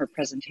out in her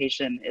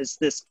presentation, is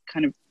this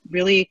kind of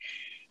really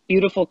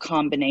beautiful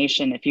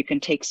combination. If you can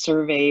take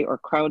survey or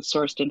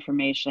crowdsourced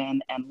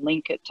information and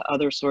link it to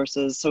other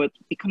sources, so it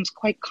becomes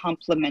quite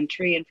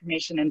complementary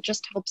information and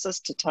just helps us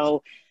to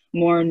tell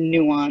more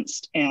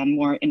nuanced and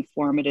more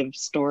informative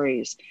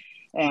stories.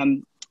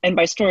 And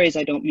by stories,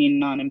 I don't mean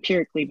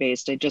non-empirically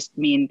based. I just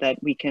mean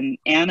that we can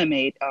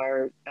animate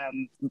our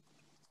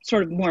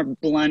sort of more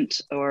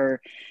blunt or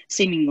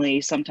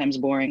seemingly sometimes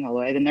boring, although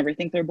I never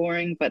think they're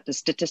boring, but the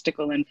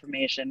statistical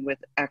information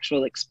with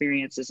actual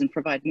experiences, and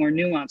provide more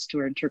nuance to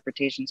our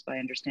interpretations by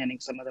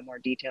understanding some of the more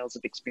details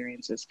of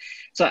experiences.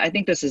 So I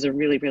think this is a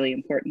really, really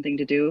important thing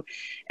to do.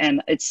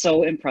 And it's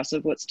so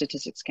impressive what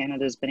Statistics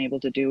Canada has been able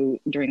to do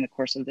during the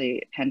course of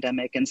the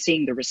pandemic, and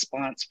seeing the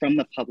response from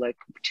the public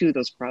to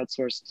those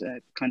crowdsourced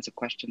kinds of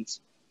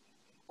questions.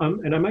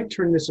 And I might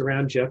turn this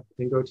around, Jeff,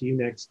 and go to you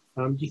next.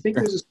 Do you think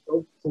there's a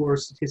scope for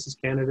Statistics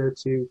Canada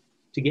to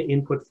get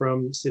input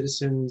from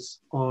citizens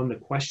on the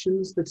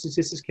questions that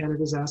Statistics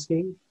Canada is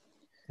asking,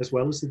 as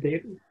well as the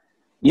data?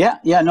 Yeah,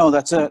 no,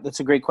 that's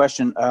a great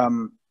question.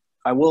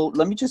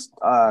 Let me just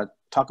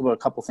talk about a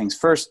couple things.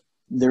 First,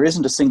 there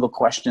isn't a single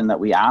question that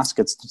we ask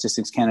at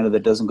Statistics Canada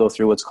that doesn't go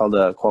through what's called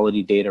a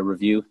quality data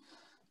review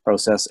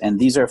process. And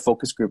these are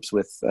focus groups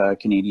with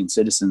Canadian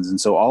citizens.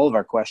 And so all of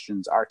our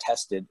questions are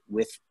tested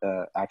with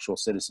actual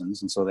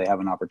citizens. And so they have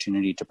an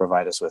opportunity to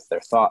provide us with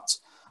their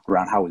thoughts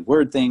around how we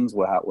word things,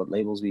 what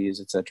labels we use,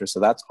 et cetera. So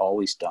that's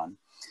always done.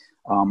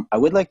 I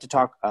would like to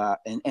talk,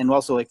 and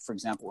also, like, for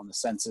example, in the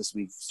census,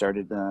 we've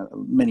started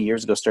many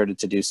years ago, started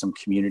to do some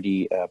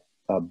community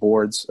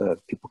boards.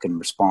 People can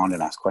respond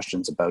and ask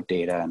questions about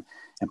data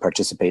and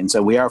participate. And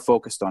so we are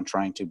focused on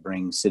trying to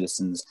bring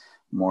citizens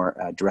more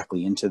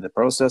directly into the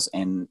process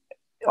and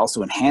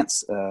also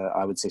enhance,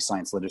 I would say,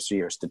 science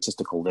literacy or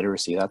statistical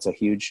literacy. That's a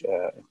huge,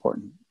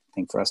 important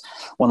thing for us.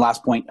 One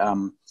last point.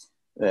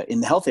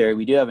 In the health area,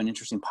 we do have an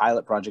interesting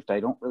pilot project. I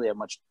don't really have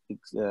much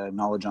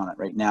knowledge on it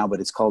right now, but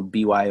it's called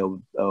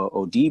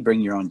BYOD, Bring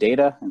Your Own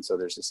Data. And so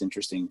there's this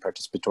interesting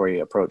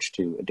participatory approach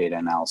to data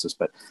analysis,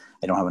 but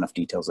I don't have enough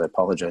details. I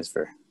apologize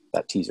for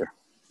that teaser.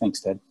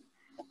 Thanks, Ted.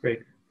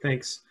 Great,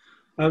 thanks.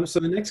 So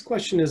the next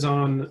question is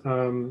on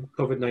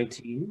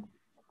COVID-19.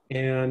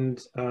 And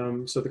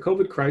so the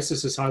COVID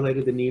crisis has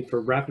highlighted the need for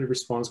rapid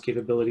response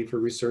capability for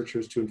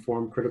researchers to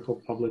inform critical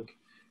public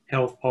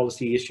health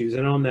policy issues.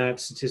 And on that,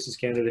 Statistics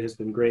Canada has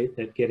been great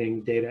at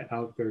getting data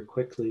out very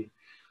quickly.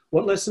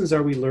 What lessons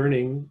are we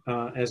learning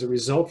as a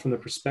result from the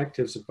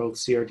perspectives of both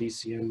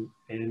CRDCN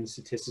and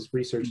statistics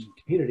research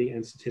community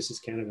and Statistics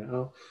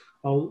Canada?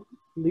 I'll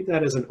leave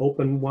that as an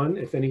open one.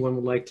 If anyone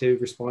would like to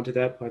respond to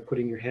that by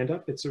putting your hand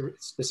up, it's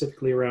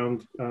specifically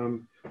around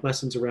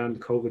lessons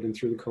around COVID and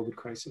through the COVID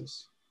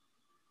crisis.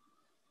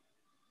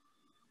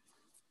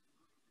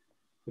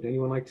 Would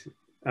anyone like to?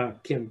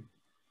 Kim?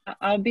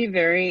 I'll be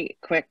very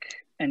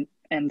quick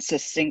and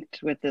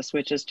succinct with this,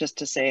 which is just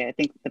to say, I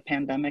think the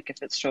pandemic,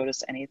 if it's showed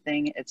us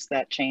anything, it's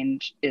that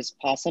change is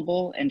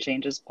possible, and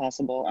change is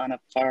possible on a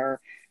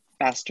far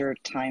faster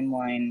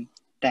timeline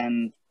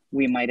than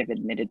we might have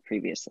admitted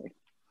previously.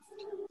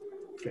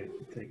 Okay,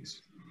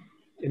 thanks.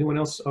 Anyone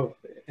else? Oh,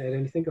 add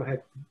anything? Go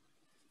ahead.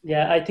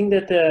 Yeah, I think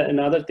that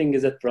another thing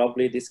is that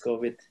probably this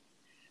COVID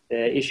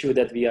issue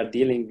that we are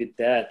dealing with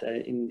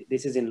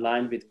this is in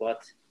line with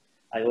what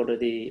I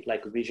already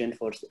vision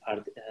for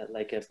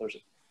for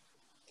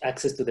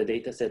access to the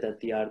data set at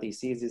the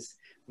RDCs is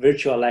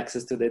virtual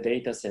access to the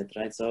data set,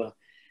 right? So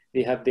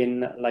we have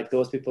been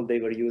those people, they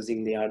were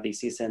using the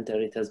RDC center.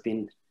 It has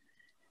been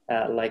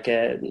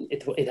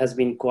it has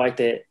been quite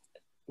a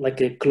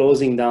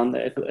closing down,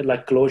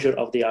 closure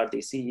of the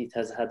RDC. It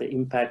has had an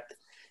impact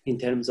in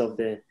terms of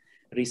the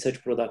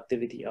research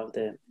productivity of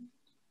the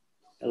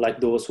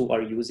those who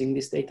are using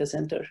this data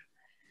center.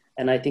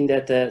 And I think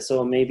that,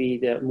 so maybe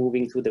they're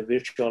moving to the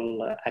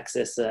virtual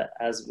access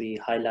as we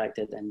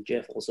highlighted and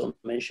Jeff also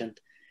mentioned,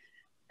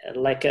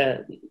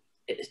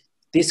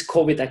 this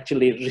COVID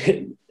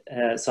actually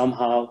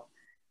somehow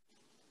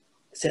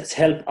has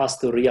helped us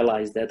to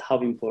realize that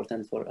how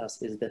important for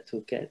us is that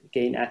to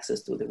gain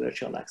access to the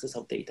virtual access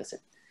of data.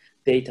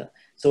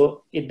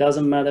 So it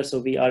doesn't matter. So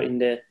we are in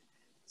the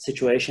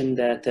situation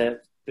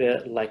that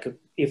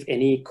if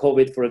any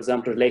COVID, for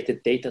example,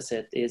 related data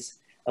set is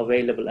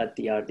available at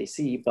the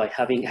RDC, by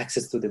having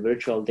access to the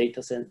virtual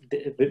data set,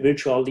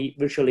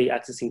 virtually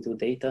accessing to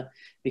data,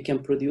 we can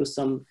produce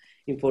some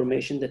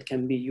information that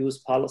can be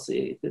used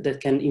that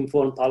can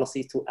inform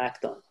policy to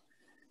act on.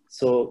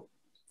 So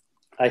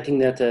I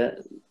think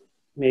that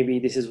maybe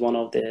this is one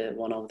of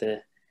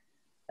the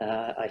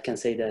I can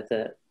say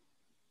that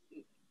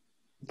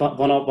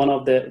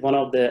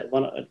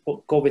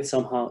COVID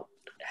somehow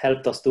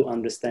helped us to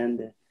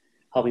understand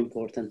how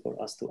important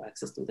for us to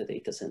access to the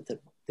data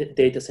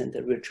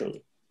center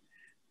virtually.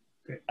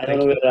 Great. I don't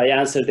know whether I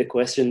answered the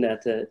question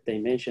that they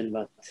mentioned,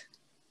 but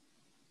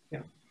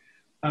yeah.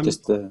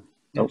 Sorry,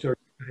 go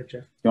ahead,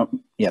 Jeff.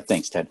 Yeah,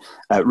 thanks, Ted.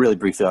 Really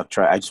briefly, I'll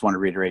try. I just want to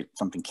reiterate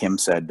something Kim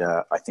said.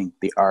 I think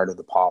the art of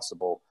the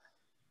possible.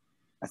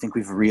 I think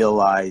we've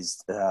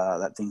realized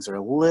that things are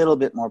a little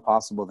bit more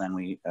possible than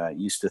we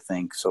used to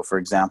think. So, for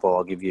example,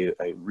 I'll give you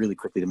really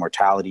quickly the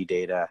mortality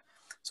data.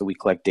 So we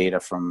collect data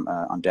from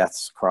on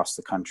deaths across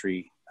the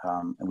country,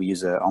 and we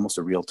use almost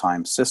a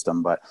real-time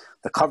system, but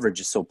the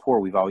coverage is so poor.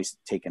 We've always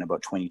taken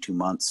about 22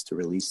 months to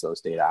release those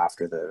data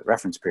after the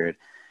reference period,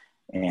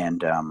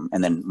 and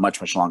then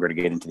much longer to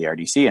get into the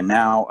RDC. And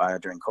now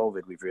during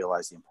COVID, we've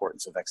realized the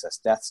importance of excess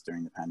deaths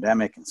during the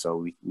pandemic, and so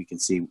we can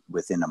see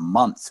within a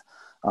month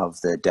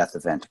of the death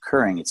event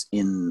occurring, it's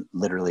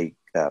literally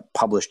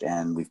published,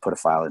 and we've put a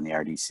file in the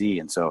RDC,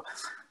 and so.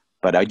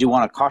 But I do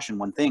want to caution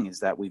one thing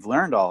is that we've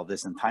learned all of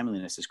this and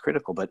timeliness is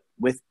critical, but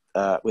with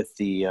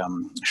the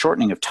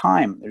shortening of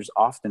time, there's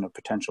often a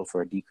potential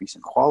for a decrease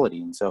in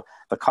quality. And so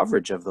the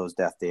coverage of those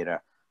death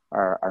data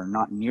are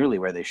not nearly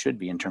where they should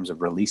be in terms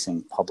of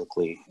releasing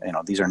publicly.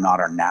 These are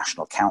not our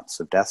national counts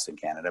of deaths in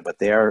Canada, but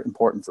they are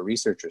important for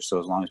researchers. So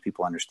as long as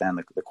people understand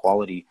the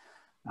quality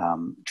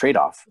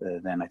trade-off,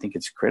 then I think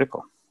it's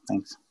critical.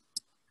 Thanks.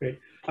 Great.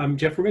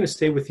 Jeff, we're going to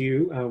stay with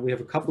you. We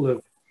have a couple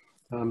of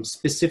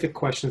specific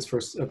questions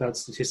about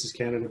Statistics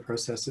Canada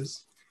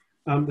processes.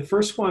 The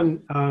first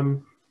one,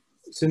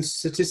 since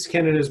Statistics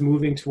Canada is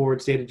moving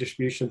towards data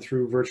distribution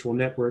through virtual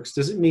networks,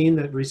 does it mean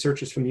that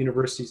researchers from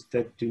universities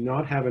that do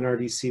not have an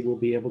RDC will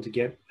be able to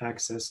get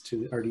access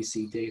to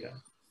RDC data?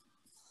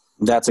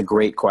 That's a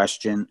great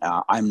question.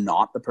 I'm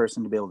not the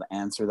person to be able to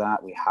answer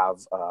that. We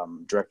have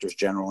directors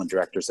general and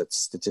directors at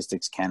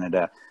Statistics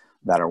Canada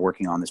that are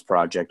working on this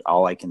project.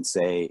 All I can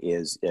say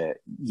is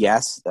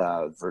yes,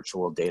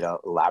 virtual data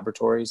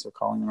laboratories, they're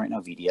calling them right now,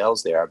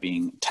 VDLs. They are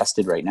being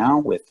tested right now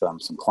with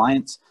some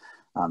clients.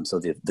 So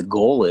the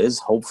goal is,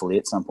 hopefully,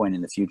 at some point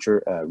in the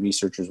future,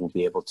 researchers will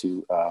be able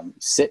to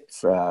sit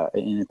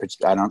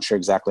I'm not sure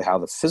exactly how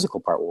the physical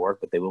part will work,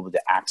 but they will be able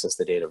to access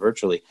the data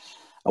virtually.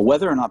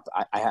 Whether or not,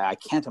 I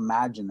can't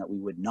imagine that we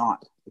would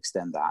not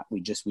extend that.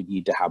 We just would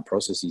need to have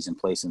processes in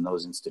place in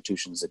those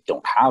institutions that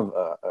don't have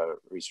a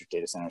research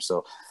data center,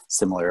 so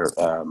similar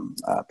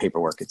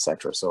paperwork,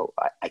 etc. So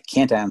I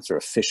can't answer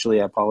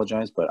officially, I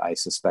apologize, but I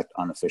suspect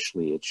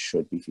unofficially it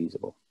should be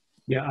feasible.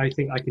 Yeah, I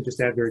think I could just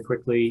add very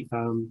quickly,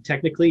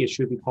 technically it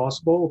should be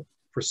possible.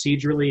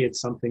 Procedurally, it's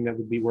something that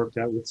would be worked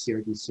out with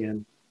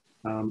CRDCN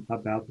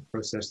about the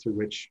process through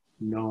which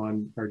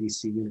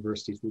non-RDC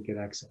universities would get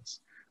access.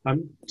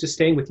 Just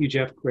staying with you,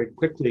 Jeff, very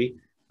quickly.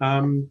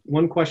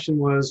 One question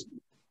was,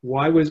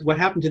 what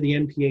happened to the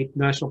NPA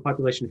National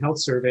Population Health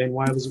Survey, and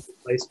why was it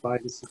replaced by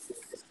the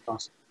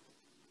process?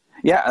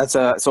 Yeah,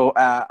 so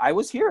I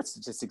was here at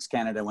Statistics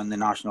Canada when the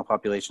National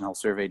Population Health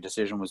Survey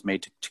decision was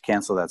made to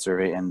cancel that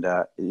survey, and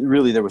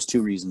really there was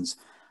two reasons.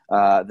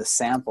 The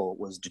sample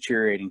was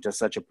deteriorating to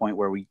such a point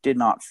where we did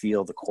not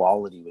feel the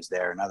quality was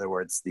there. In other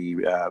words,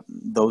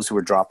 those who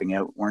were dropping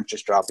out weren't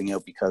just dropping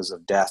out because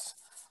of death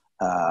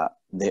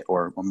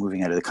or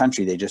moving out of the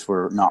country, they just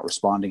were not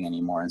responding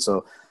anymore. And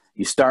so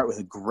you start with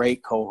a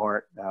great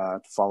cohort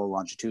to follow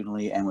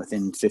longitudinally, and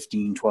within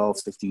 15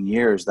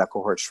 years, that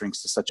cohort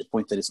shrinks to such a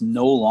point that it's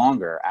no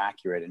longer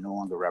accurate and no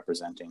longer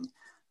representing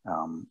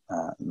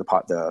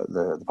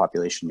the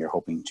population you're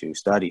hoping to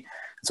study.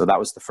 So that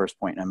was the first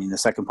point. I mean, the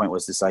second point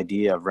was this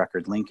idea of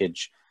record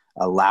linkage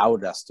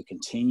allowed us to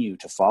continue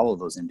to follow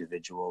those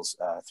individuals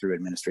through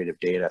administrative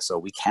data. So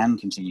we can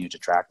continue to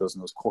track those,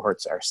 and those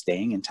cohorts are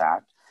staying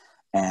intact.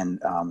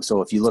 And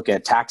so if you look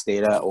at tax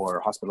data or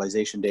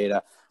hospitalization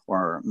data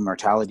or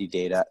mortality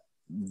data,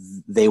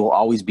 they will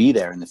always be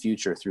there in the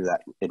future through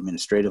that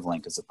administrative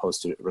link, as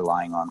opposed to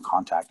relying on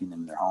contacting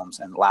them in their homes.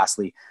 And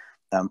lastly,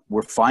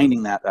 we're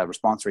finding that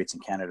response rates in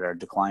Canada are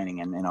declining,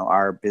 and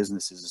our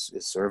business is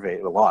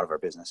surveyed. A lot of our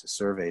business is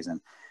surveys, and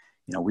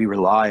we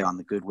rely on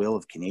the goodwill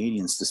of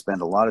Canadians to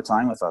spend a lot of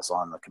time with us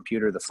on the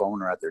computer, the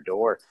phone, or at their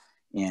door.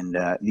 And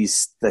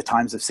the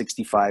times of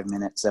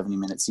 65-minute,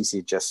 70-minute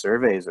CCHS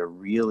surveys are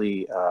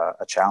really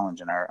a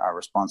challenge, and our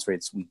response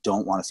rates, we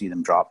don't want to see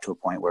them drop to a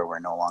point where we're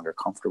no longer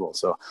comfortable.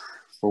 So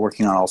we're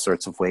working on all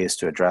sorts of ways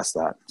to address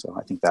that. So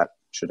I think that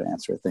should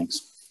answer it.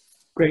 Thanks.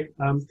 Great,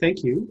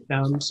 thank you.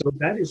 So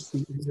that is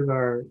the end of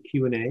our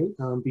Q&A.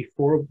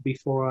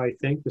 Before I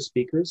thank the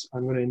speakers,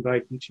 I'm going to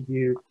invite each of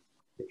you,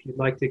 if you'd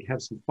like to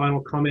have some final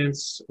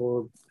comments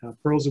or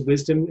pearls of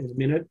wisdom in a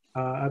minute.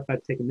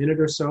 I'd take a minute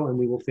or so, and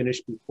we will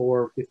finish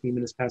before 15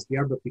 minutes past the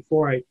hour. But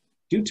before I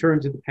do turn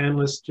to the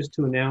panelists, just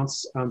to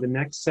announce the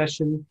next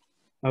session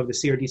of the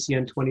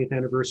CRDCN 20th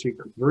Anniversary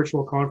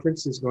Virtual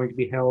Conference is going to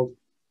be held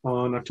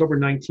on October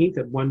 19th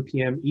at 1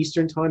 p.m.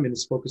 Eastern Time, and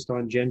is focused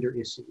on gender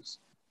issues.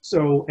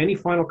 So any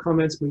final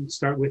comments? We can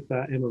start with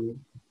Emily.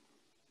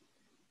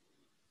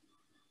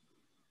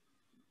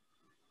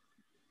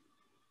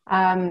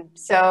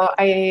 So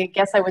I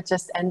guess I would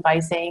just end by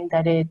saying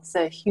that it's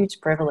a huge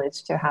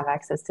privilege to have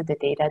access to the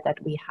data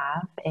that we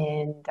have,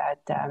 and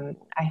that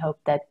I hope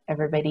that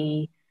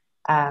everybody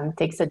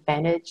takes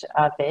advantage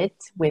of it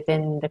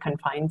within the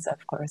confines,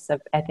 of course,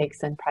 of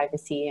ethics and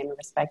privacy and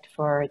respect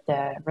for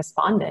the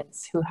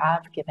respondents who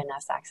have given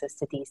us access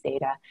to these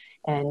data,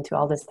 and to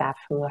all the staff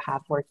who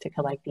have worked to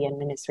collect the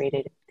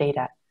administrative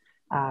data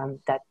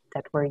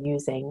that we're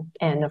using,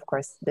 and of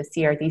course the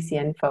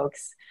CRDCN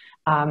folks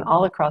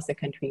all across the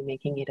country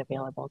making it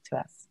available to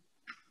us.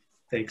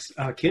 Thanks.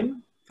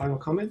 Kim, final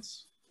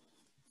comments?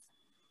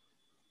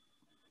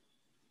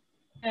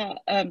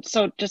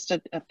 So just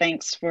a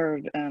thanks for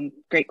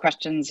great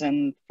questions,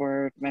 and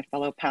for my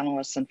fellow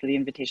panelists, and for the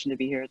invitation to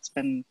be here. It's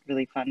been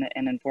really fun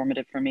and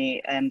informative for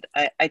me. And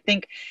I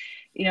think,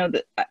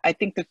 I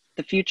think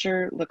the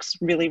future looks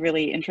really,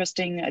 really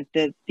interesting.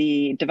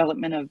 The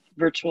development of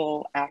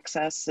virtual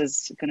access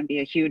is going to be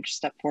a huge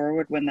step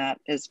forward when that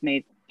is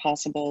made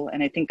possible.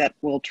 And I think that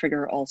will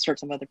trigger all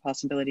sorts of other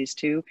possibilities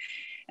too.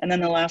 And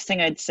then the last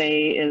thing I'd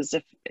say is,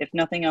 if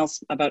nothing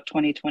else about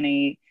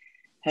 2020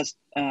 has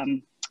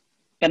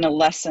been a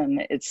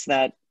lesson, it's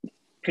that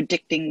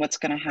predicting what's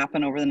going to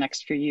happen over the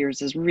next few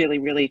years is really,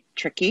 really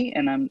tricky,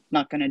 and I'm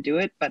not going to do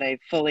it, but I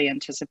fully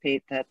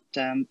anticipate that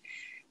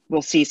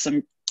we'll see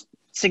some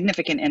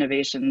significant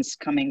innovations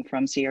coming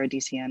from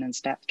CRDCN and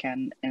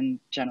StatCan in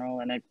general,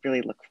 and I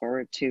really look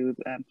forward to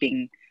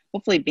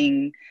hopefully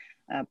being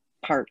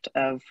part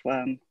of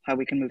how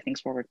we can move things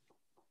forward.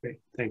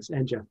 Great, thanks.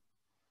 And Jeff?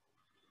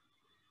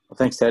 Well,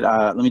 thanks, Ted.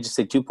 Let me just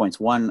say 2 points.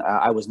 One,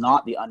 I was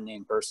not the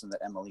unnamed person that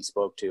Emily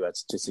spoke to at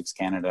Statistics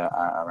Canada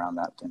around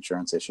that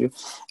insurance issue.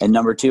 And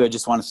number two, I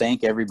just want to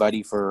thank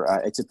everybody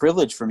for, it's a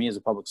privilege for me as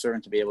a public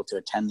servant to be able to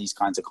attend these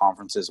kinds of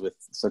conferences with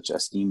such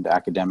esteemed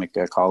academic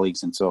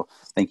colleagues. And so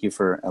thank you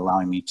for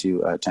allowing me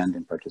to attend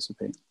and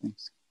participate.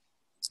 Thanks.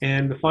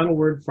 And the final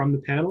word from the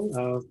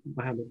panel,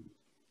 Mohammed.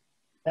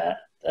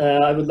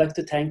 I would like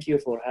to thank you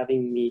for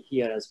having me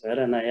here as well.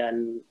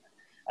 And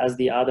as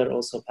the other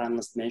also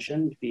panelists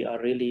mentioned, we are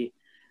really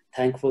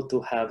thankful to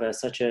have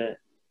such a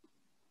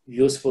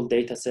useful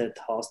data set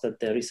hosted at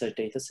the research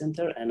data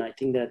center. And I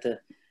think that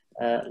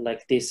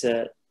like this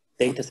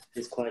data set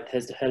is quite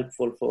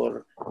helpful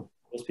for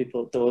those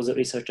people, those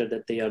researchers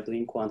that they are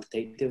doing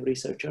quantitative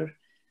researcher.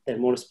 And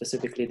more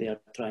specifically, they are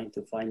trying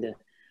to find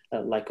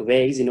like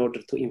ways in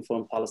order to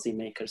inform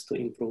policymakers to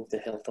improve the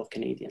health of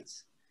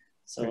Canadians.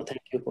 So Great.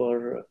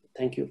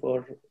 thank you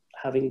for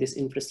having this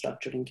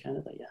infrastructure in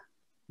Canada. Yeah.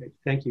 Great.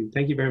 Thank you.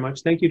 Thank you very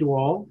much. Thank you to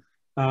all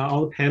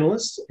the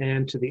panelists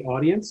and to the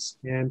audience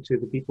and to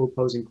the people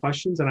posing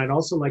questions. And I'd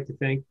also like to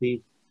thank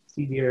the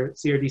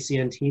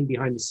CRDCN team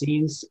behind the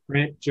scenes,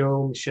 Grant,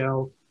 Joe,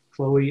 Michelle,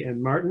 Chloe,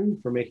 and Martin,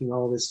 for making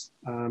all this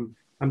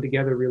come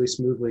together really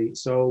smoothly.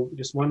 So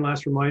just one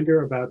last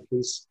reminder about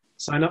please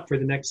sign up for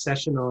the next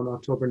session on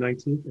October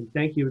 19th. And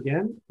thank you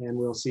again, and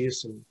we'll see you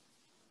soon.